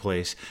happy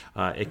place,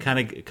 it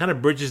kind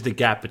of bridges the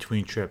gap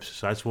between trips.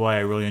 So that's why I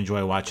really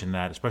enjoy watching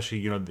that,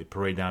 especially the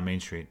parade down Main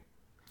Street.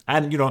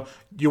 And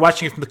you're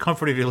watching it from the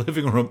comfort of your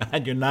living room,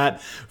 and you're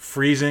not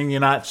freezing, you're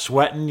not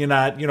sweating, you're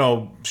not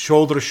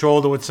shoulder to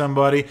shoulder with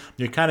somebody.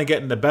 You're kind of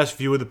getting the best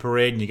view of the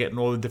parade, and you're getting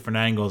all the different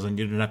angles, and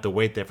you don't have to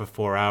wait there for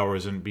 4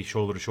 hours and be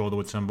shoulder to shoulder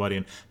with somebody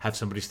and have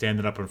somebody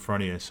standing up in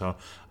front of you. So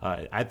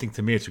I think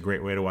to me it's a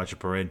great way to watch a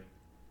parade.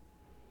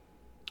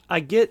 I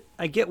get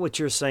what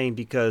you're saying,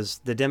 because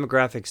the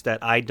demographics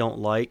that I don't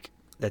like,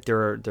 that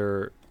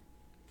they're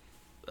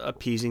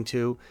appeasing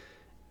to,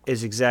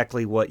 is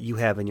exactly what you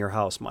have in your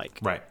house, Mike.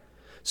 Right.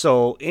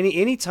 So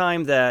any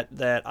time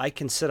that I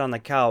can sit on the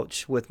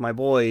couch with my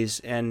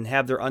boys and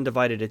have their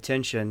undivided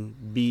attention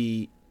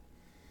be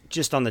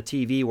just on the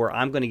TV, where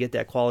I'm going to get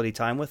that quality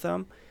time with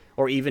them,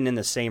 or even in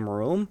the same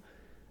room,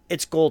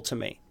 it's gold to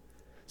me.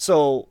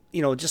 So,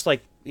 just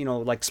like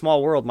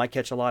Small World might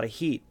catch a lot of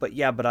heat, but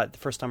the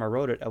first time I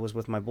rode it, I was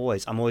with my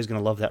boys. I'm always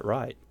going to love that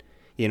ride.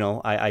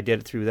 I did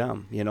it through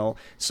them,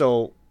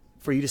 So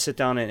for you to sit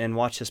down and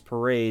watch this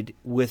parade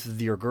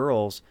with your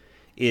girls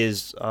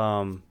is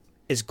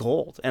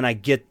gold, and I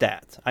get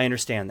that. I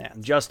understand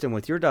that. Justin,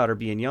 with your daughter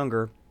being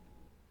younger,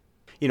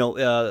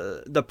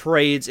 the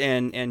parades,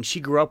 and she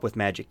grew up with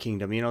Magic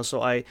Kingdom,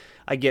 so I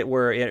get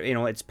where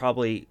it's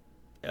probably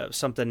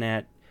something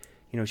that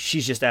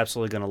she's just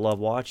absolutely going to love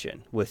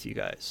watching with you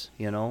guys.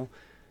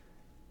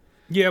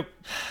 Yep.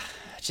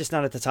 It's just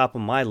not at the top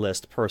of my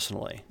list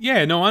personally.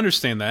 Yeah, no, I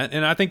understand that,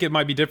 and I think it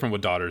might be different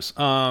with daughters.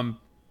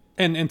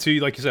 And to,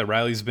 like you said,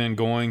 Riley's been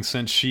going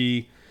since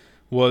she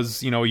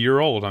was, a year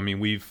old. I mean,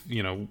 we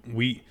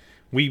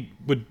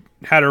would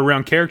had her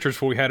around characters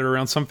before we had her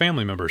around some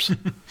family members.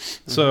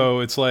 So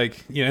it's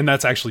like, and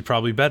that's actually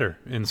probably better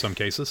in some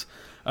cases.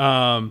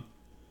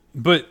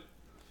 But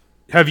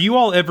have you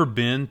all ever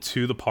been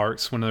to the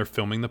parks when they're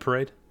filming the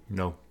parade?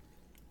 No.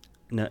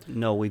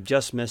 No, we've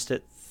just missed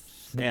it,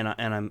 and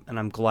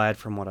I'm glad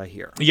from what I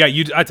hear. Yeah,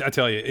 I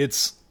tell you,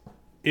 it's,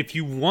 if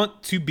you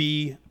want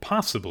to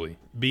possibly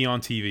be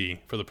on TV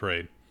for the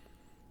parade,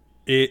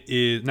 it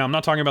is. Now, I'm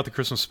not talking about the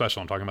Christmas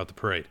special. I'm talking about the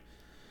parade.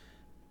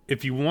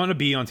 If you want to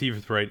be on TV for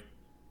the parade,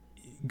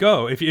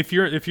 go. If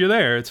you're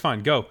there, it's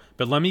fine. Go.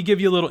 But let me give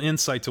you a little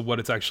insight to what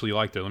it's actually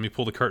like there. Let me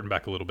pull the curtain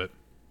back a little bit.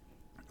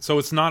 So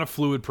it's not a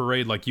fluid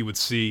parade like you would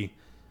see,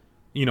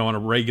 on a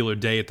regular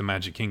day at the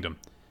Magic Kingdom.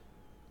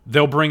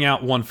 They'll bring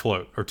out one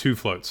float or two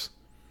floats,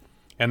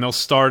 and they'll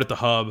start at the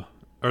hub,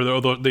 or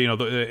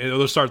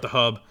they'll start at the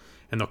hub.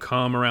 And they'll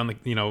come around the,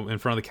 in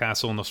front of the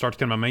castle, and they'll start to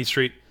come on Main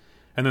Street,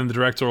 and then the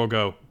director will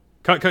go,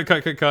 cut,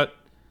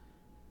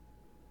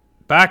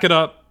 back it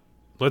up.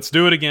 Let's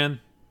do it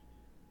again.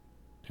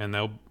 And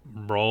they'll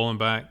roll them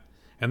back.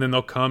 And then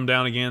they'll come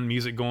down again,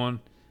 music going.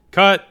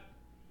 Cut.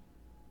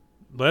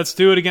 Let's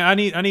do it again.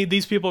 I need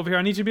these people over here.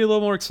 I need you to be a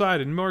little more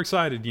excited,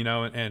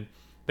 and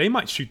they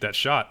might shoot that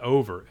shot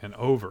over and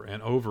over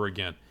and over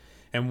again.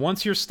 And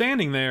once you're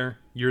standing there,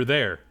 you're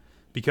there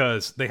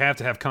because they have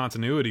to have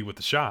continuity with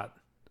the shot.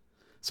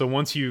 So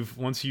once you've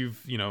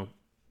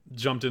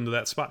jumped into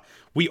that spot,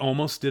 we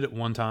almost did it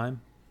one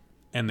time,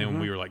 and then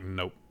we were like,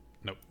 nope,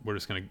 we're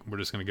just gonna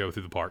go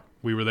through the park.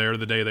 We were there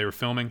the day they were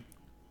filming.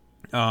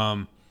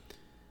 Now,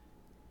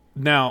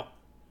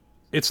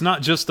 it's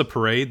not just the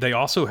parade; they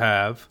also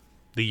have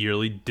the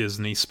yearly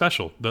Disney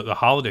special, the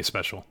holiday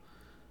special.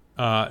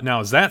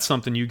 Now, is that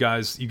something you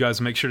guys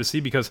make sure to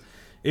see? Because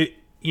it,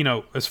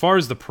 as far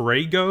as the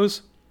parade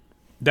goes,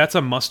 that's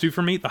a must do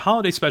for me. The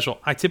holiday special,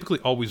 I typically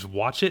always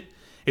watch it.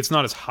 It's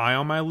not as high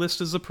on my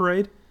list as the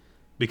parade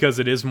because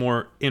it is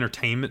more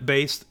entertainment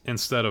based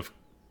instead of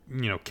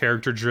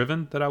character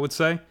driven. That I would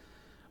say,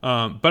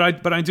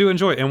 but I do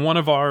enjoy it. And one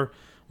of our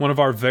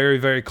very,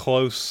 very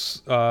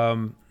close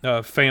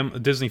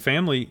Disney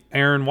family,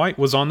 Aaron White,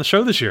 was on the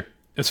show this year.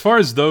 As far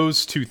as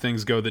those two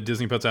things go that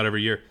Disney puts out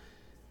every year,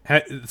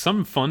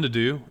 something fun to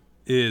do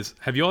is,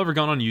 have you all ever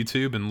gone on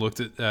YouTube and looked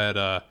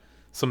at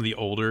some of the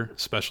older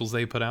specials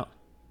they put out?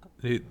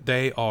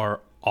 They are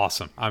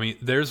awesome. I mean,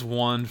 there's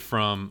one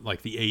from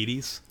like the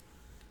 80s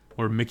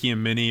where Mickey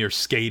and Minnie are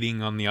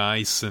skating on the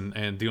ice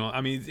and doing.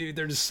 I mean,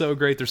 they're just so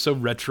great. They're so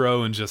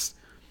retro and just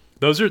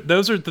those are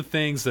the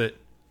things that,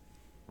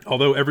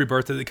 although every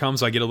birthday that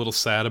comes, I get a little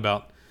sad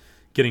about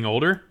getting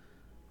older,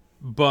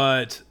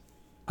 but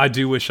I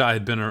do wish I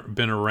had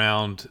been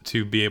around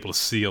to be able to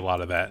see a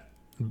lot of that,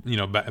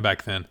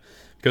 back then,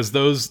 because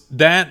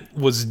that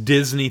was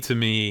Disney to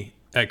me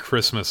at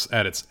Christmas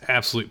at its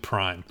absolute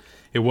prime.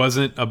 It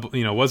wasn't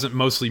wasn't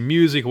mostly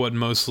music. It wasn't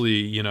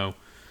mostly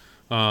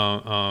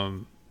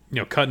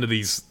cut into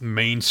these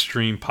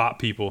mainstream pop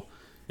people.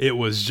 It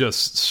was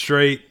just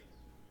straight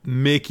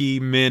Mickey,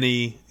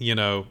 Minnie,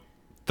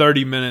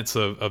 30 minutes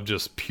of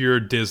just pure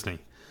Disney.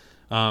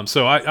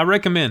 So I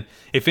recommend,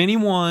 if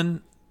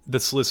anyone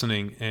that's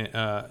listening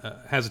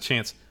has a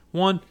chance,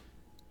 one,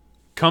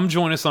 come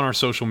join us on our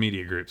social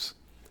media groups.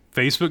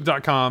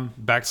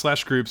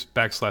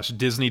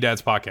 Facebook.com/groups/Disney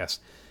Dads Podcast.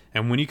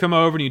 And when you come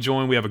over and you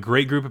join, we have a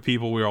great group of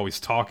people. We're always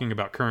talking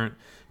about current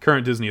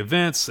Disney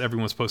events.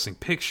 Everyone's posting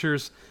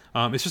pictures.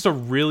 It's just a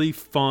really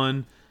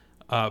fun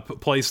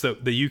place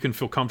that you can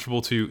feel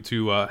comfortable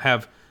to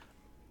have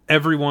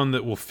everyone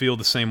that will feel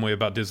the same way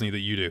about Disney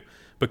that you do.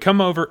 But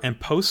come over and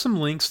post some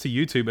links to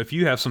YouTube if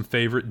you have some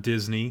favorite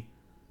Disney,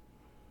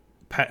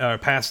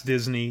 past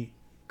Disney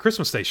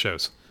Christmas Day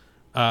shows.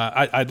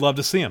 I'd love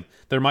to see them.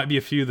 There might be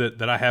a few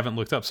that I haven't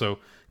looked up. So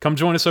come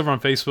join us over on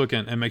Facebook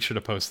and make sure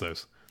to post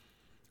those.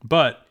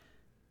 But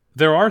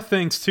there are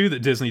things, too,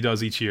 that Disney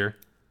does each year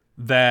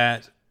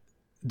that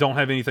don't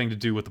have anything to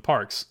do with the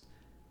parks.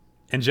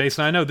 And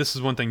Jason, I know this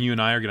is one thing you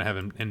and I are going to have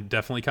in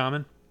definitely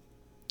common.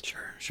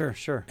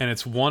 Sure. And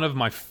it's one of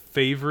my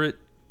favorite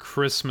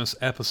Christmas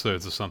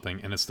episodes of something,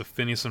 and it's the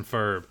Phineas and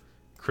Ferb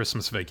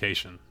Christmas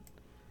Vacation.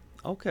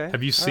 Okay.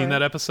 Have you seen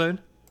that episode?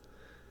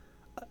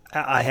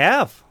 I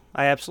have.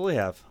 I absolutely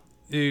have.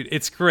 Dude,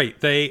 it's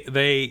great.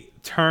 They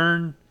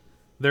turn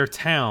their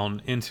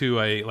town into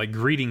a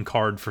greeting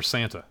card for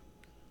Santa.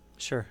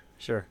 Sure.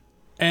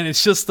 And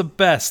it's just the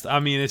best.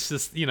 I mean, it's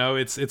just,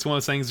 it's one of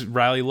those things.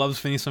 Riley loves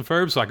Phineas and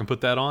Ferb, so I can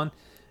put that on.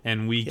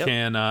 And we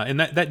can, and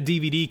that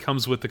DVD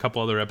comes with a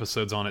couple other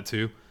episodes on it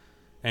too.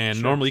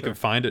 And normally you can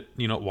find it, at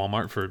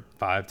Walmart for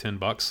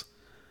 $5-10.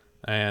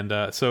 And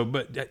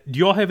but do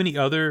you all have any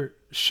other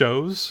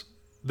shows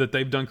that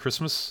they've done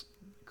Christmas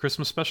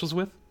specials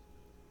with?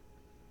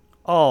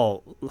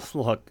 Oh,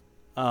 look,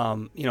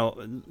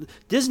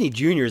 Disney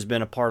Junior has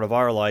been a part of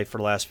our life for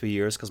the last few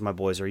years because my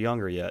boys are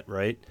younger yet,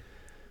 right?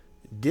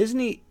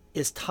 Disney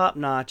is top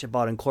notch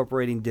about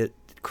incorporating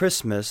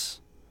Christmas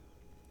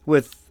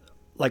with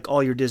like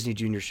all your Disney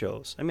Junior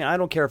shows. I mean, I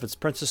don't care if it's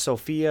Princess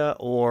Sophia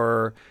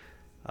or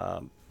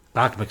Doc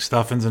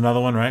McStuffin's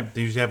another one, right?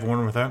 They usually have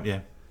one with her.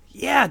 Yeah.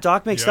 Yeah,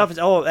 Doc McStuffins.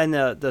 Yeah. Oh, and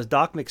the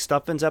Doc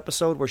McStuffins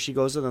episode where she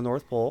goes to the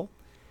North Pole.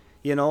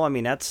 I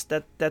mean,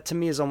 that to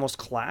me is almost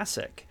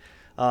classic.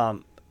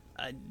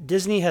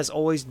 Disney has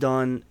always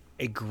done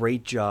a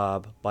great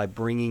job by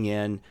bringing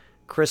in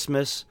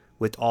Christmas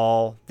with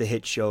all the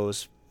hit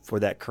shows for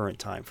that current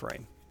time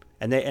frame,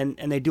 and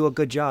they do a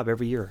good job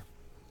every year.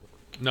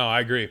 No, I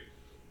agree.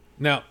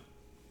 Now,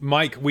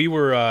 Mike, we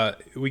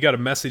got a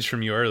message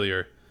from you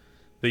earlier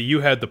that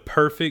you had the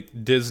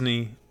perfect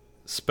Disney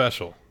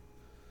special.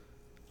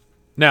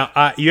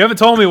 Now, you haven't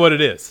told me what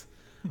it is,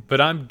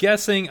 but I'm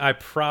guessing I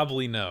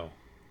probably know.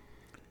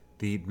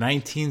 The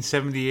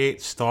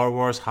 1978 Star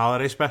Wars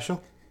Holiday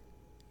Special?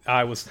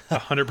 I was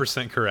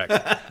 100% correct.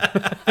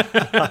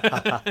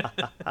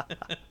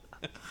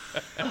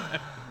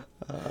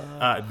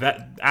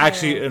 That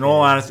actually, in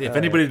all honesty, if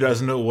anybody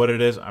doesn't know what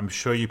it is, I'm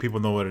sure you people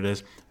know what it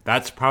is.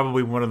 That's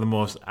probably one of the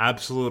most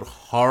absolute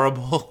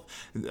horrible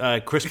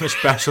Christmas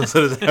specials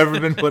that has ever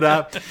been put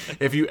out.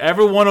 If you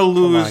ever want to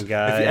lose,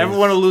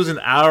 an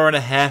hour and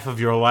a half of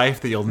your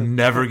life that you'll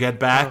never get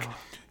back,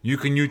 you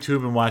can YouTube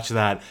and watch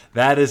that.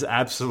 That is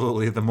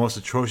absolutely the most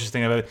atrocious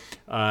thing I've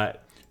ever.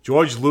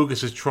 George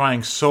Lucas is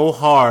trying so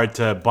hard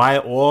to buy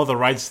all the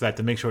rights to that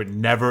to make sure it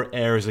never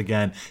airs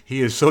again.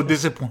 He is so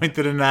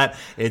disappointed in that.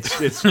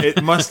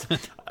 It must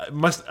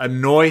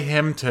annoy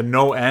him to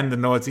no end to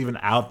know it's even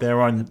out there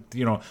on,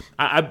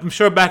 I'm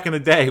sure back in the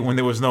day when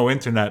there was no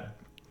internet,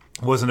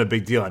 it wasn't a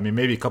big deal. I mean,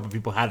 maybe a couple of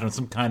people had it on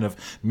some kind of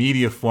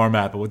media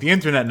format, but with the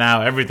internet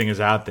now, everything is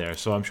out there.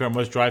 So I'm sure it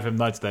must drive him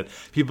nuts that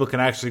people can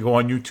actually go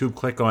on YouTube,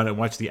 click on it, and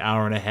watch the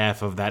hour and a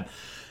half of that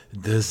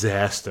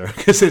disaster,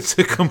 because it's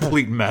a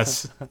complete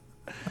mess.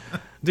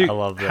 Dude, I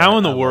love that. How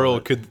in the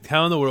world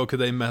could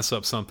they mess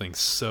up something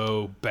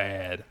so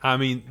bad? I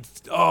mean,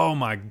 oh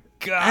my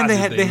god! And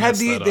they had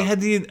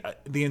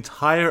the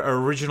entire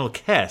original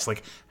cast.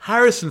 Like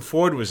Harrison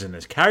Ford was in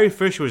this, Carrie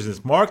Fisher was in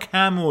this, Mark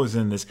Hamill was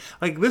in this.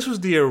 Like this was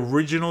the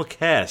original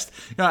cast.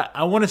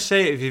 I want to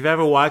say, if you've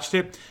ever watched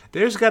it,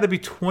 there's got to be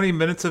 20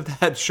 minutes of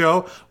that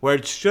show where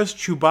it's just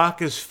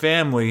Chewbacca's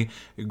family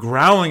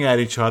growling at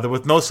each other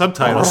with no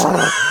subtitles.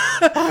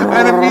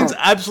 And it means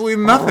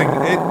absolutely nothing.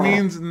 It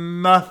means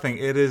nothing.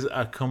 It is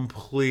a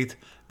complete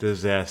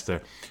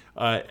disaster.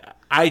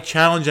 I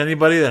challenge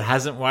anybody that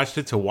hasn't watched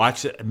it to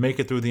watch it and make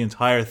it through the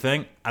entire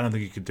thing. I don't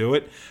think you could do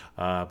it,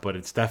 but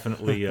it's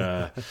definitely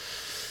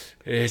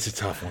it's a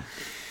tough one.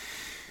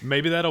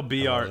 Maybe that'll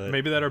be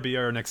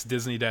our next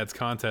Disney Dads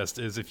contest.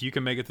 Is if you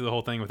can make it through the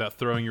whole thing without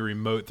throwing your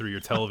remote through your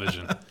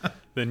television,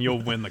 then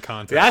you'll win the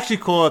contest. They actually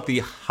call it the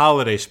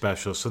holiday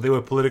special, so they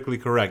were politically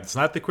correct. It's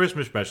not the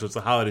Christmas special; it's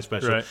the holiday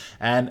special. Right.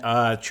 And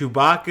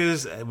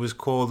Chewbacca's was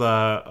called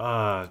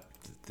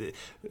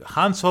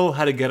Han Solo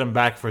had to get him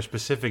back for a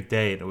specific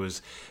date. It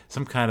was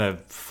some kind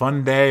of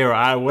fun day or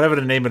whatever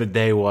the name of the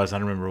day was. I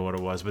don't remember what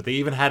it was, but they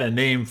even had a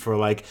name for,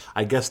 like,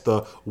 I guess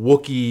the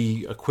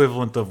Wookiee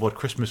equivalent of what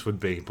Christmas would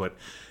be. But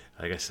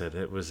like I said,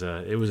 it was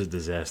a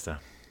disaster.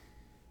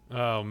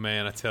 Oh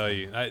man, I tell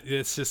you,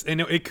 it's just,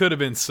 and it could have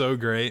been so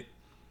great.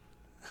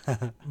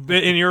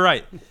 And you're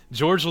right,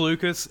 George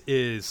Lucas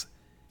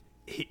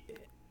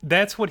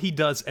that's what he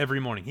does every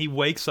morning. He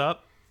wakes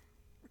up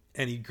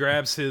and he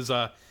grabs his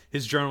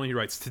journal and he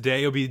writes,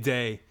 "Today will be the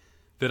day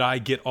that I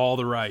get all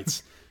the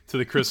rights to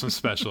the Christmas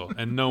special,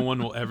 and no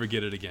one will ever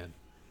get it again.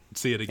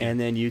 See it again." And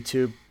then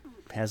YouTube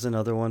has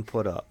another one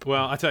put up.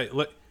 Well, I tell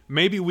you,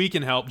 maybe we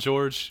can help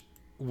George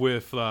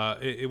with a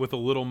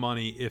little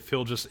money if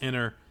he'll just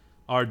enter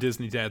our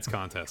Disney Dads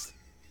contest.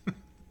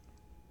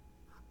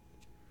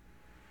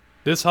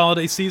 This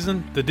holiday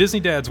season, the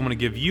Disney Dads want to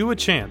give you a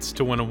chance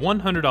to win a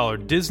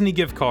 $100 Disney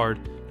gift card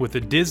with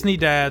the Disney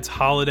Dads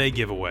Holiday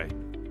Giveaway.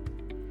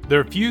 There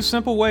are a few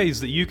simple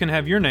ways that you can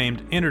have your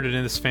name entered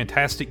in this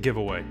fantastic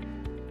giveaway.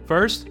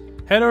 First,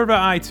 head over to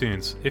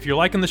iTunes. If you're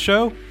liking the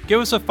show,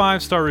 give us a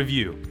 5-star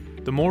review.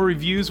 The more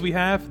reviews we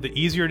have, the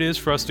easier it is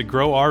for us to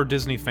grow our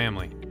Disney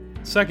family.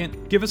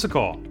 Second, give us a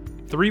call.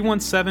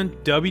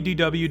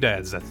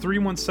 317-WDW-DADS. That's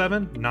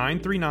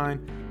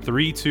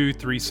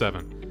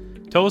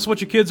 317-939-3237. Tell us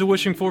what your kids are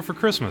wishing for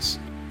Christmas.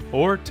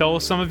 Or tell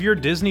us some of your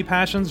Disney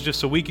passions just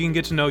so we can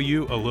get to know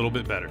you a little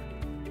bit better.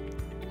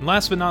 And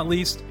last but not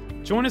least,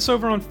 join us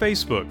over on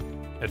Facebook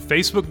at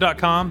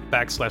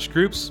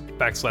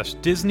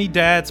facebook.com/groups/Disney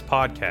Dads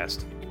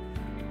Podcast.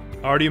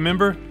 Already a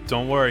member?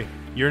 Don't worry.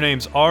 Your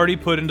name's already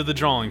put into the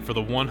drawing for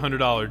the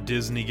 $100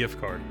 Disney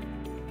gift card.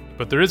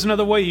 But there is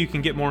another way you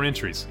can get more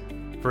entries.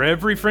 For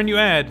every friend you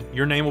add,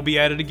 your name will be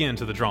added again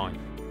to the drawing.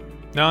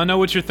 Now I know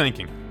what you're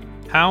thinking.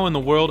 How in the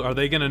world are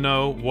they going to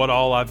know what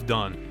all I've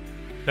done?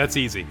 That's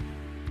easy.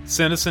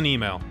 Send us an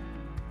email.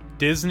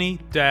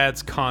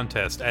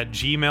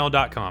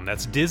 DisneyDadsContest@gmail.com.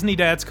 That's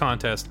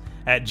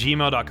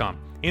DisneyDadsContest@gmail.com.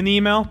 In the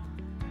email,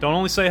 don't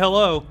only say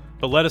hello,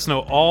 but let us know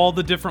all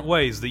the different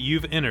ways that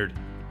you've entered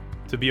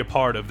to be a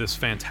part of this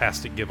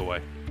fantastic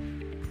giveaway.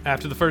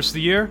 After the first of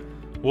the year,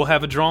 we'll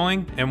have a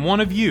drawing, and one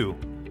of you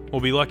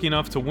will be lucky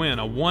enough to win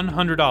a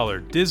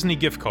 $100 Disney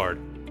gift card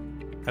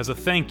as a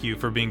thank you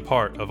for being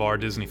part of our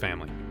Disney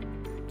family.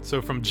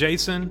 So from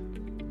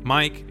Jason,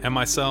 Mike, and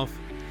myself,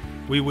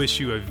 we wish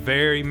you a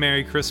very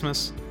Merry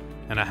Christmas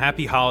and a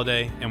happy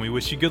holiday, and we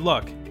wish you good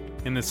luck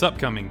in this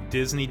upcoming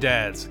Disney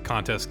Dads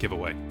contest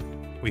giveaway.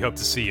 We hope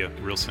to see you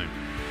real soon.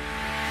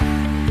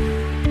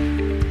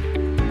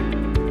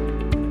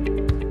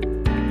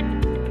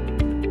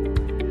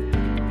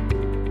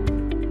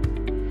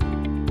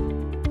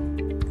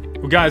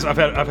 Well, guys, I've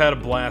had a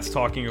blast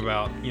talking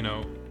about,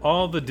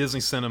 all the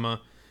Disney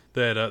cinema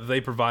that they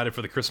provided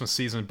for the Christmas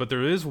season, but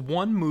there is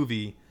one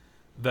movie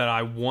that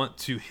I want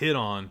to hit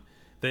on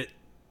that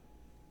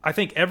I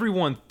think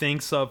everyone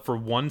thinks of for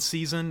one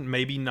season,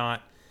 maybe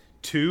not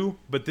two,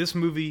 but this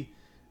movie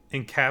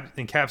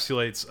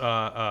encapsulates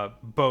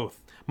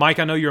both. Mike,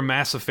 I know you're a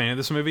massive fan of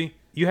this movie.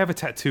 You have a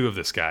tattoo of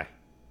this guy.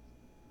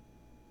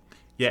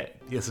 Yeah,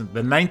 listen,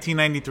 the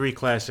 1993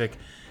 classic,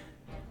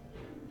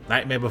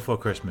 Nightmare Before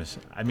Christmas.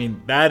 I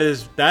mean, that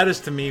is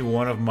to me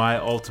one of my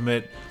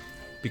ultimate,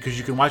 because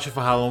you can watch it for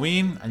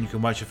Halloween and you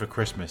can watch it for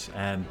Christmas.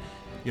 And,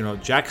 you know,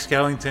 Jack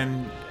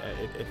Skellington,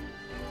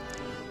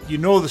 you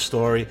know the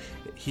story.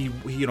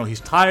 He's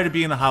tired of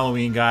being a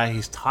Halloween guy.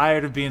 He's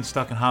tired of being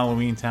stuck in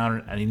Halloween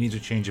Town, and he needs a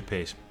change of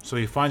pace. So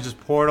he finds his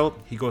portal.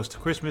 He goes to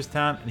Christmas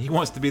Town, and he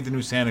wants to be the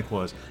new Santa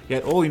Claus.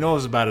 Yet all he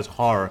knows about is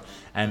horror,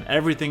 and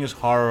everything is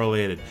horror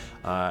related.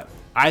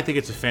 I think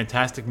it's a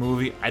fantastic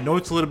movie. I know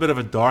it's a little bit of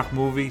a dark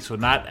movie, so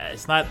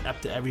it's not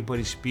up to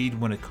everybody's speed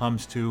when it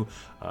comes to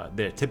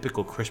their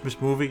typical Christmas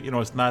movie. You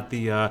know, it's not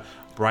the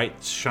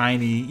bright,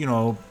 shiny,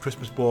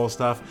 Christmas ball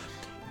stuff.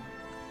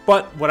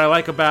 But what I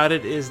like about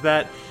it is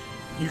that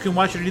you can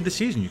watch it in either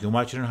season. You can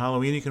watch it in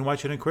Halloween. You can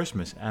watch it in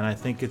Christmas. And I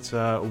think it's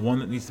one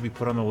that needs to be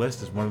put on the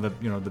list as one of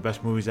the the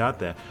best movies out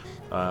there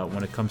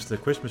when it comes to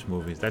Christmas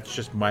movies. That's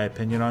just my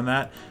opinion on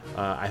that.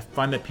 I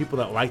find that people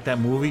that like that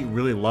movie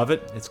really love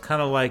it. It's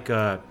kind of like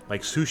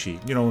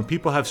sushi. You know, when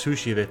people have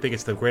sushi, they think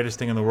it's the greatest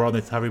thing in the world.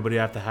 They tell everybody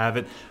have to have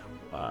it.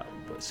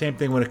 Same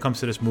thing when it comes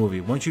to this movie.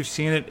 Once you've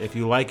seen it, if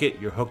you like it,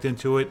 you're hooked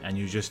into it, and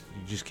you just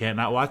can't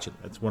not watch it.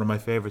 That's one of my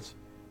favorites.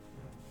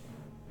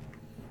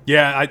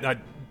 Yeah,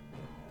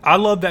 I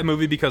love that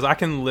movie because I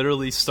can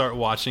literally start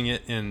watching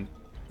it in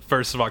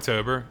 1st of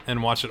October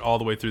and watch it all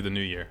the way through the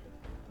new year.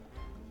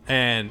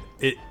 And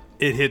it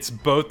hits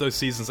both those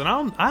seasons. And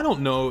I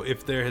don't know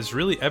if there has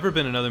really ever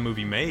been another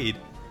movie made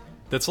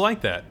that's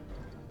like that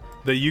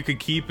you could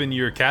keep in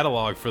your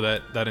catalog for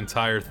that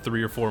entire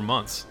 3 or 4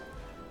 months.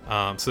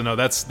 So no,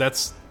 that's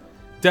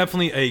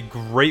definitely a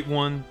great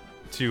one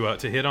to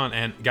hit on.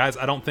 And guys,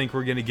 I don't think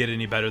we're going to get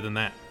any better than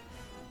that.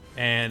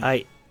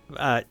 And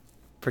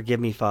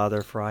forgive me,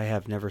 Father, for I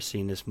have never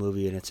seen this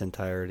movie in its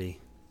entirety.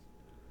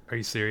 Are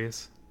you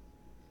serious?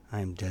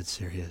 I am dead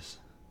serious.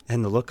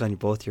 And the look on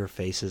both your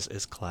faces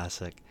is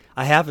classic.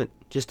 I haven't,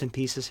 just in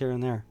pieces here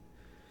and there.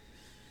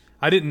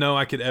 I didn't know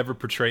I could ever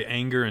portray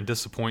anger and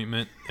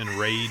disappointment and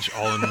rage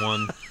all in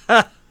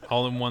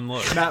one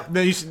look.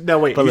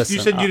 Wait. You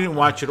said you didn't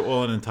watch it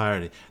all in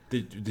entirety.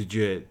 Did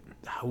you?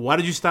 Why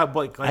did you stop?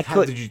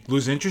 Did you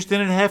lose interest in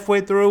it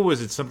halfway through?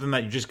 Was it something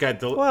that you just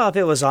got? Well, if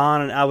it was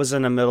on, and I was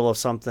in the middle of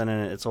something,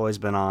 and it's always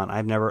been on.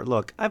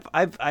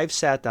 I've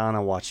sat down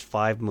and watched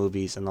 5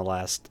 movies in the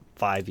last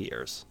 5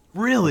 years.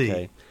 Really?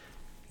 Okay.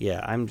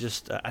 Yeah, I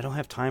don't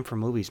have time for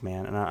movies,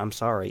 man, and I'm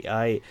sorry.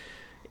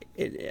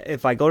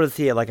 If I go to the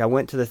theater, like I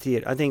went to the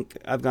theater, I think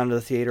I've gone to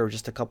the theater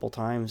just a couple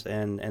times,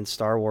 and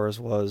Star Wars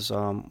was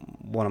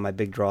one of my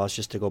big draws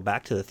just to go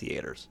back to the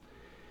theaters.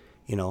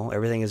 You know,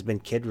 everything has been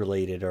kid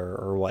related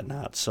or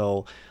whatnot.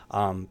 So,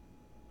 it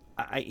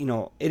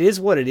is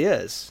what it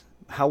is.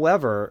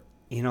 However,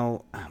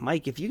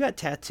 Mike, if you got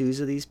tattoos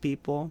of these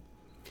people,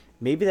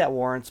 maybe that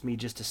warrants me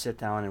just to sit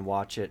down and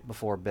watch it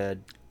before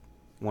bed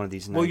one of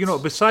these nights. Well,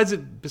 besides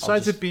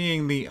it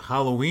being the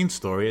Halloween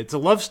story, it's a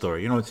love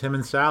story. It's him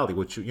and Sally,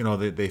 which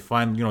they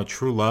find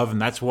true love,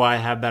 and that's why I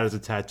have that as a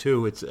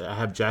tattoo. I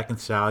have Jack and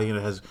Sally, and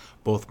it has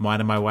both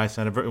mine and my wife's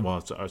anniversary. Well,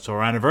 it's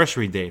our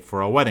anniversary date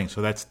for our wedding,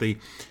 so that's the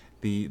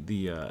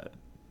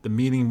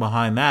meaning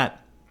behind that.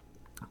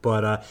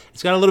 But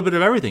it's got a little bit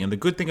of everything. And the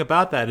good thing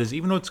about that is,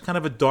 even though it's kind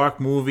of a dark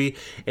movie,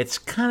 it's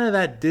kind of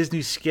that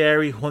Disney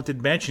scary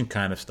Haunted Mansion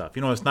kind of stuff.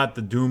 It's not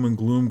the doom and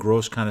gloom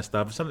gross kind of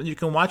stuff. It's something you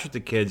can watch with the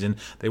kids, and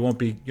they won't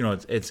be,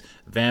 it's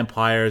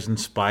vampires and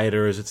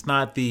spiders. It's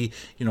not the,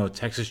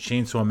 Texas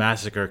Chainsaw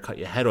Massacre, cut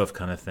your head off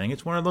kind of thing.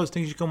 It's one of those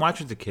things you can watch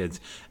with the kids.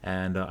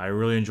 And I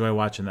really enjoy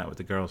watching that with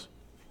the girls.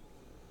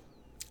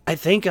 I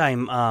think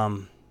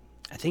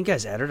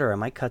as editor, I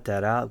might cut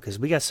that out because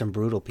we got some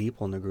brutal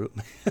people in the group.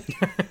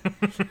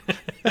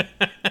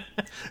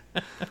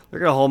 They're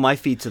gonna hold my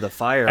feet to the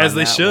fire, as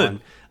they should.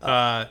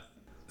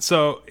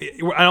 So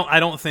I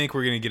don't think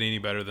we're gonna get any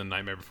better than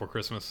Nightmare Before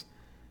Christmas.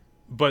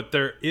 But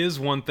there is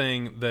one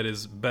thing that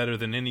is better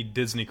than any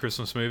Disney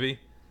Christmas movie,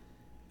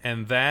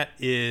 and that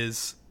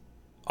is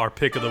our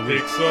pick of the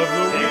week. Picks of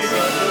the week.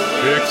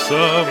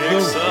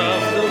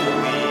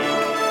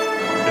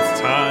 It's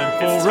time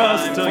for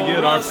us to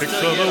get our picks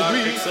of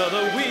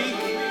the week.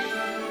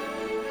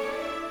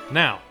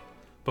 Now,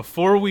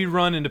 before we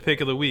run into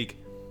pick of the week,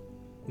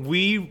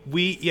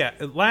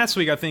 last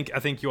week I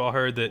think you all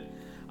heard that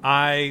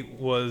I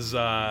was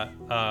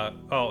let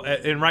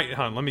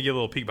me give a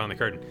little peek behind the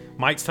curtain.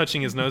 Mike's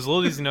touching his nose.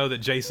 Little does he know that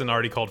Jason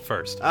already called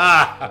first.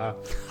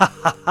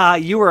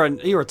 You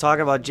were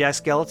talking about Jack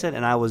Skellington,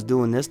 and I was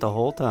doing this the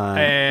whole time.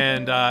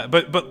 And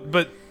but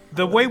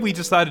the way we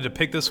decided to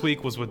pick this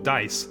week was with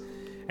dice.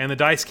 And the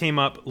dice came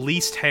up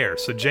least hair.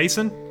 So,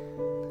 Jason,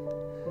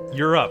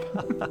 you're up.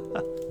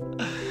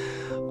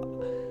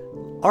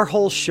 Our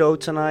whole show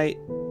tonight,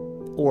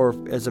 or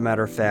as a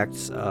matter of fact,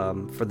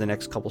 for the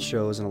next couple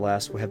shows in the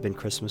last, have been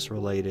Christmas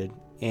related.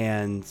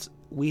 And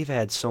we've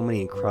had so many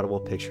incredible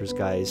pictures,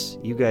 guys.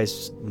 You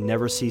guys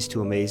never cease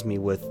to amaze me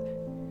with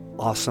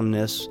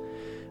awesomeness.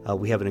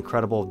 We have an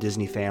incredible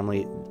Disney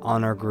family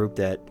on our group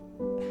that,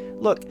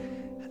 look,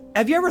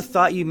 Have you ever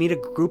thought you meet a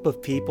group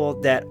of people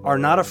that are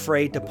not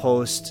afraid to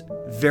post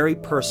very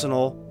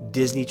personal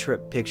Disney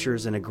trip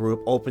pictures in a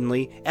group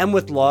openly and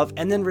with love,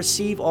 and then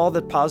receive all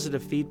the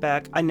positive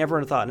feedback? I never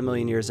would have thought in a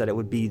million years that it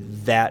would be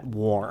that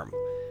warm.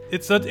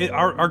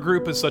 Our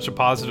group is such a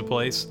positive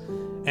place,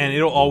 and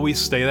it'll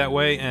always stay that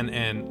way.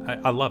 And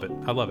I love it.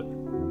 I love it.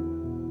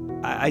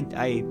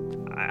 I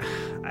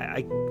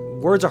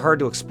words are hard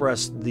to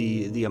express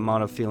the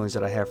amount of feelings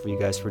that I have for you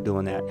guys for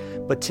doing that.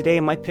 But today,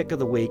 my pick of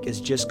the week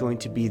is just going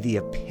to be the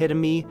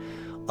epitome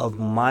of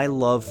my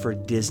love for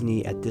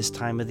Disney at this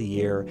time of the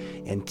year.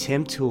 And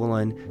Tim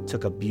Tulin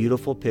took a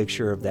beautiful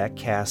picture of that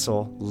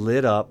castle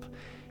lit up,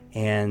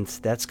 and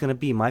that's going to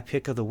be my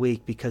pick of the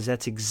week because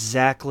that's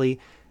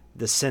exactly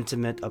the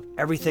sentiment of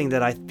everything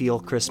that I feel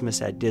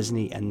Christmas at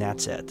Disney, and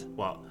that's it.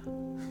 Wow.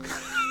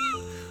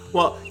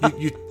 Well,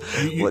 you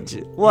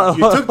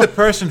took the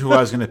person who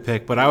I was going to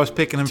pick, but I was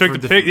picking him Took for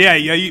the pick. Yeah.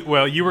 You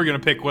were going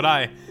to pick what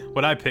I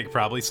picked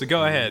probably. So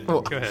go ahead.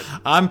 Go ahead.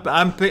 I'm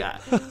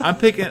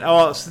picking.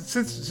 Oh,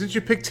 since you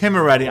picked Tim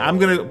already, I'm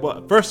gonna.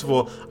 Well, first of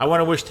all, I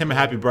want to wish Tim a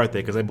happy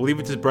birthday because I believe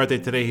it's his birthday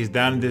today. He's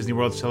down in Disney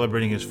World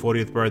celebrating his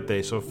 40th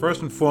birthday. So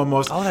first and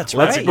foremost, let's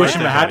wish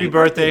him a happy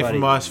birthday buddy.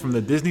 from us, from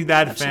the Disney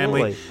Dad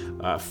Absolutely. family.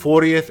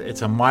 40th,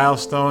 it's a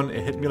milestone.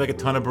 It hit me like a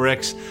ton of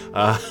bricks.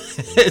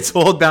 It's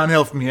all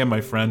downhill from here,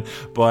 my friend.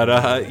 But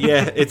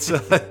yeah, it's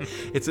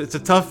a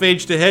tough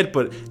age to hit,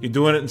 but you're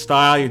doing it in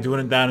style. You're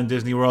doing it down in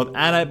Disney World,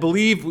 and I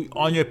believe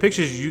on your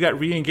pictures you got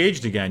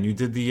re-engaged again. You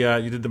did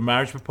the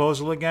marriage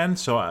proposal again.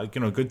 So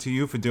good to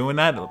you for doing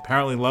that.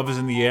 Apparently, love is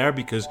in the air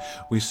because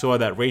we saw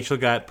that Rachel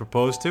got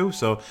proposed to.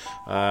 So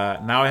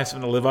now I have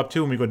something to live up to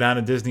when we go down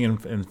to Disney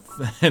in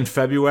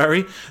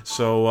February.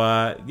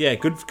 So yeah,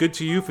 good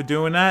to you for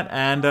doing that.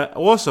 And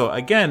also,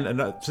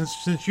 again,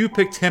 since you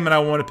picked him and I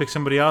want to pick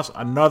somebody else,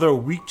 another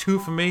week 2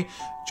 for me,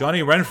 Johnny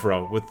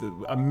Renfro, with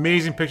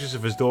amazing pictures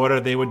of his daughter.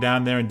 They were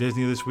down there in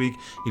Disney this week.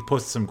 He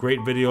posted some great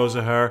videos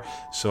of her.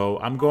 So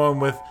I'm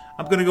going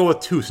to go with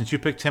 2. Since you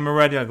picked Tim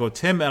already, I'll go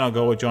Tim and I'll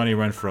go with Johnny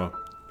Renfro.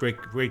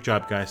 Great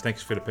job, guys.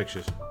 Thanks for the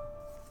pictures.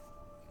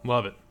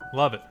 Love it.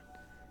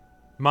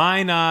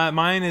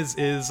 Mine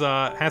is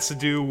has to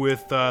do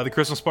with the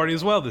Christmas party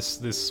as well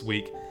this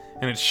week,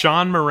 and it's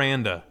Sean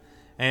Miranda.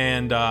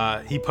 And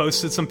he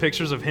posted some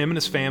pictures of him and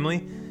his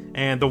family.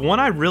 And the one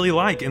I really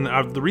like, and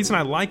the reason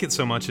I like it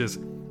so much is,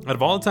 out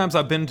of all the times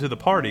I've been to the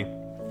party,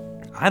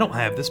 I don't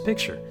have this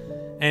picture.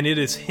 And it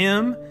is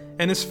him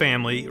and his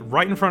family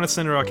right in front of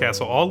Cinderella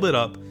Castle, all lit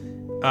up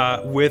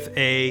with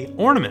a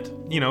ornament.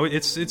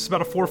 It's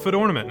about a 4-foot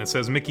ornament, and it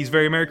says Mickey's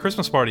Very Merry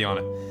Christmas Party on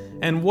it.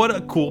 And what a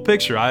cool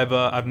picture!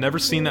 I've never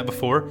seen that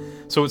before,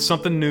 so it's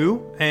something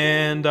new,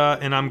 and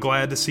I'm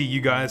glad to see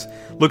you guys.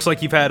 Looks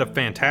like you've had a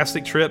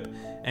fantastic trip.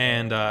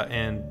 And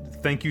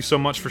thank you so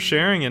much for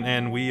sharing,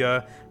 and we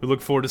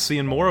look forward to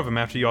seeing more of them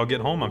after y'all get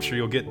home. I'm sure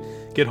you'll get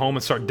home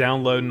and start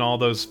downloading all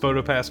those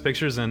PhotoPass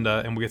pictures, and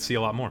we get to see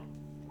a lot more.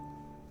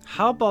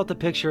 How about the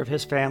picture of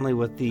his family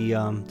with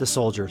the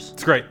soldiers?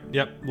 It's great.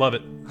 Yep, love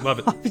it.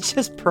 It's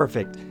just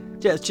perfect.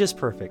 It's just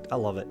perfect. I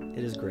love it.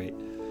 It is great.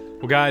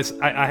 Well, guys,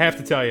 I have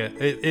to tell you,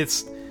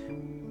 it's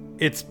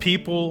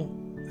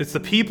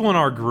the people in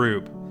our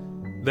group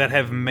that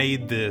have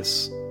made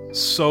this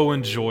so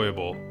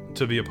enjoyable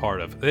to be a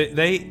part of.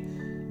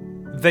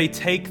 They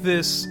take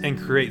this and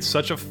create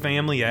such a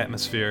family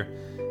atmosphere,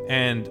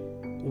 and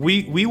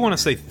we want to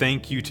say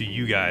thank you to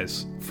you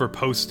guys for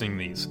posting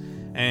these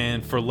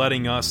and for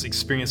letting us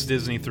experience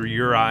Disney through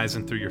your eyes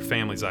and through your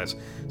family's eyes.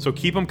 So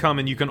keep them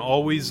coming. You can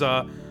always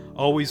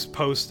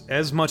post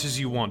as much as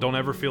you want. Don't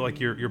ever feel like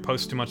you're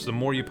posting too much. The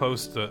more you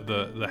post,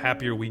 the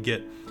happier we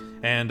get.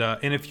 And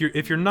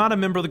if you're not a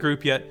member of the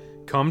group yet,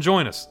 come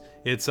join us.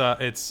 It's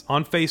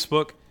on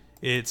Facebook.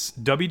 It's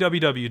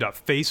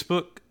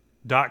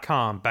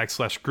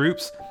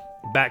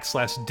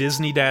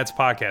www.facebook.com/groups/Disney Dads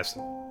Podcast.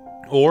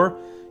 Or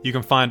you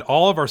can find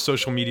all of our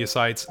social media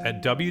sites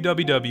at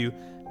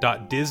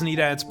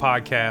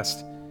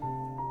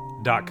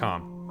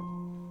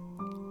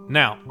www.disneydadspodcast.com.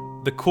 Now,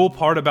 the cool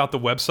part about the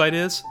website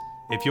is,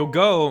 if you'll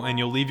go and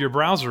you'll leave your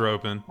browser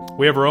open,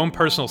 we have our own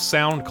personal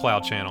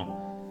SoundCloud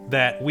channel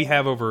that we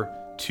have over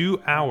 2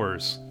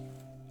 hours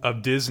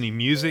of Disney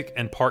music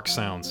and park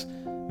sounds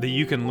that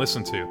you can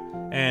listen to.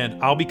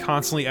 And I'll be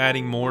constantly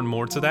adding more and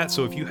more to that.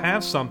 So if you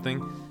have something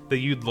that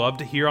you'd love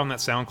to hear on that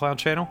SoundCloud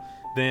channel,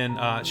 then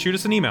shoot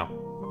us an email,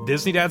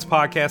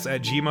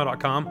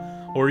 DisneyDadsPodcast@gmail.com,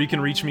 or you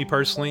can reach me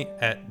personally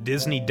at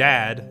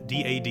DisneyDad,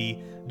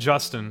 D-A-D,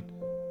 Justin,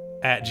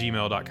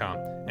 @gmail.com.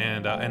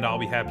 And I'll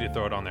be happy to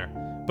throw it on there.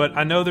 But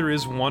I know there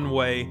is one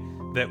way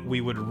that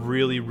we would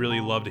really,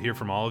 really love to hear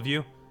from all of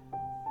you,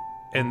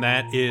 and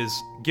that is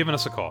giving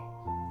us a call.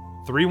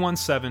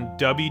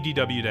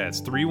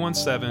 317-WDW-DADS,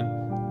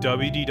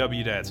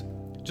 317-WDW-DADS.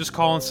 Just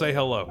call and say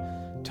hello.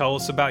 Tell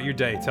us about your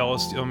day. Tell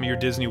us your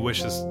Disney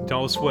wishes.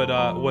 Tell us what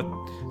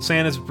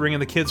Santa's bringing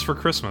the kids for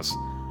Christmas.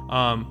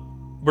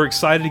 We're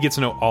excited to get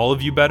to know all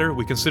of you better.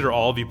 We consider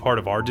all of you part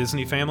of our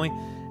Disney family,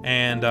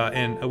 and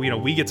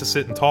we get to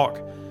sit and talk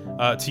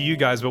to you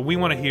guys. But we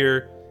want to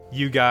hear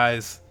you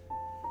guys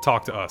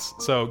talk to us.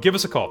 So give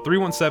us a call,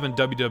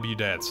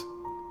 317-WW-DADS.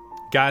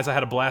 Guys, I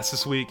had a blast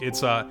this week.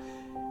 It's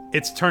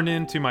turned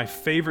into my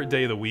favorite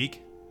day of the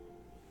week.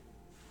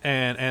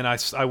 And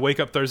I wake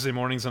up Thursday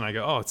mornings and I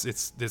go, oh,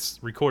 it's this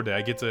record day.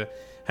 I get to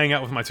hang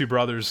out with my two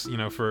brothers,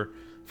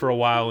 for a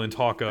while and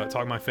talk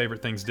my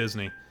favorite things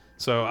Disney.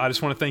 So I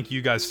just want to thank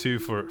you guys too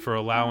for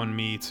allowing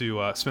me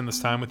to spend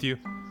this time with you.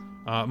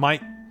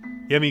 Mike,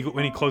 you have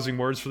any closing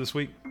words for this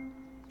week?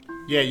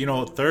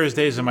 Yeah,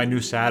 Thursdays are my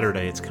new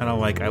Saturday. It's kind of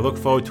like I look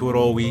forward to it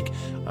all week.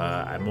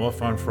 I'm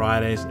off on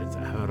Fridays. I'm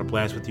having a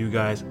blast with you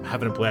guys. I'm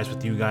having a blast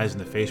with you guys in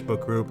the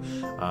Facebook group.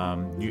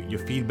 Your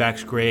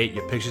feedback's great.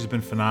 Your pictures have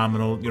been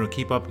phenomenal.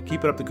 Keep it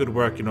up the good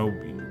work.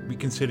 We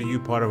consider you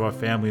part of our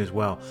family as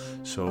well.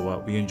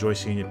 So we enjoy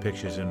seeing your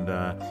pictures, and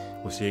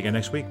we'll see you again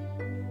next week.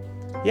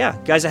 Yeah,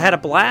 guys, I had a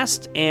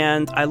blast,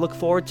 and I look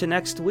forward to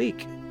next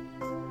week.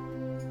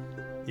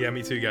 Yeah,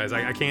 me too, guys.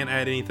 I can't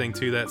add anything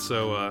to that,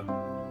 so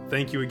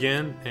thank you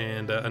again,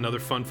 and another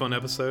fun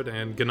episode,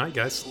 and good night,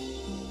 guys.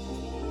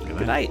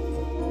 Good night.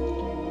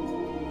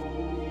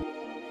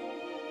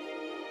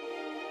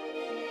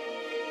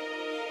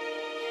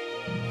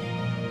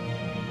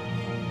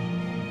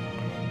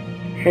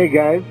 Hey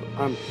guys,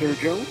 I'm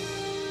Sergio,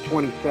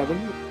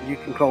 27. You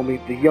can call me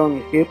the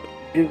young hip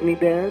Disney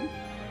dad.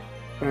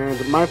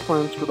 And my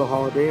plans for the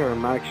holiday are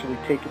I'm actually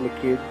taking the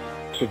kids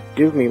to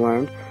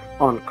Disneyland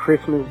on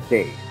Christmas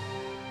Day.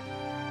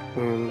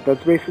 And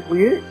that's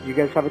basically it. You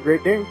guys have a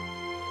great day.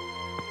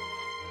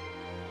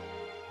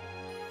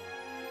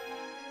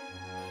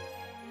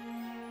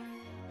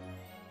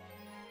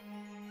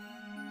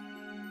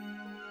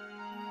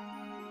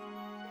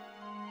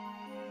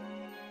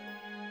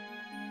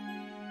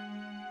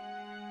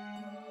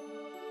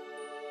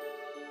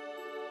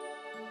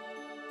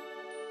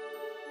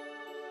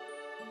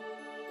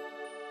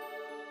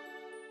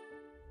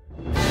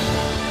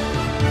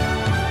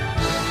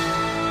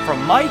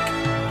 From Mike,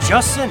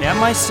 Justin, and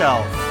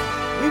myself,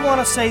 we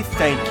want to say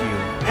thank you.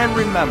 And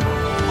remember,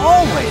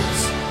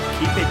 always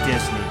keep it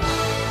Disney.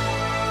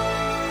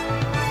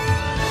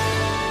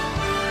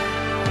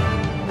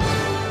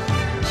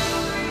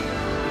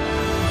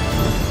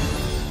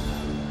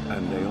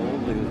 And they all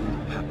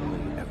live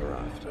happily ever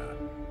after.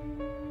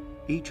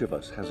 Each of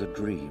us has a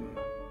dream,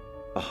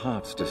 a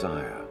heart's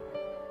desire.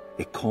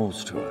 It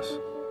calls to us.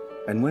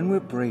 And when we're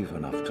brave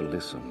enough to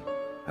listen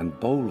and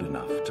bold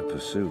enough to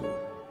pursue,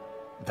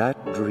 that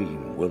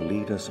dream will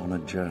lead us on a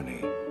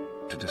journey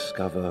to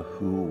discover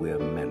who we're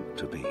meant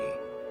to be.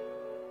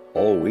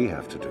 All we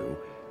have to do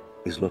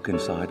is look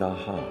inside our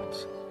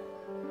hearts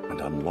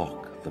and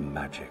unlock the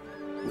magic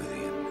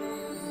within.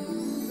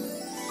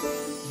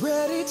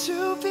 Ready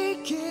to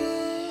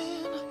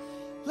begin.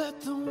 Let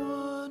the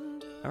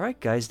wonder. All right,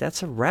 guys,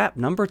 that's a wrap.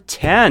 Number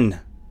 10.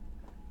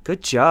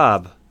 Good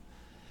job.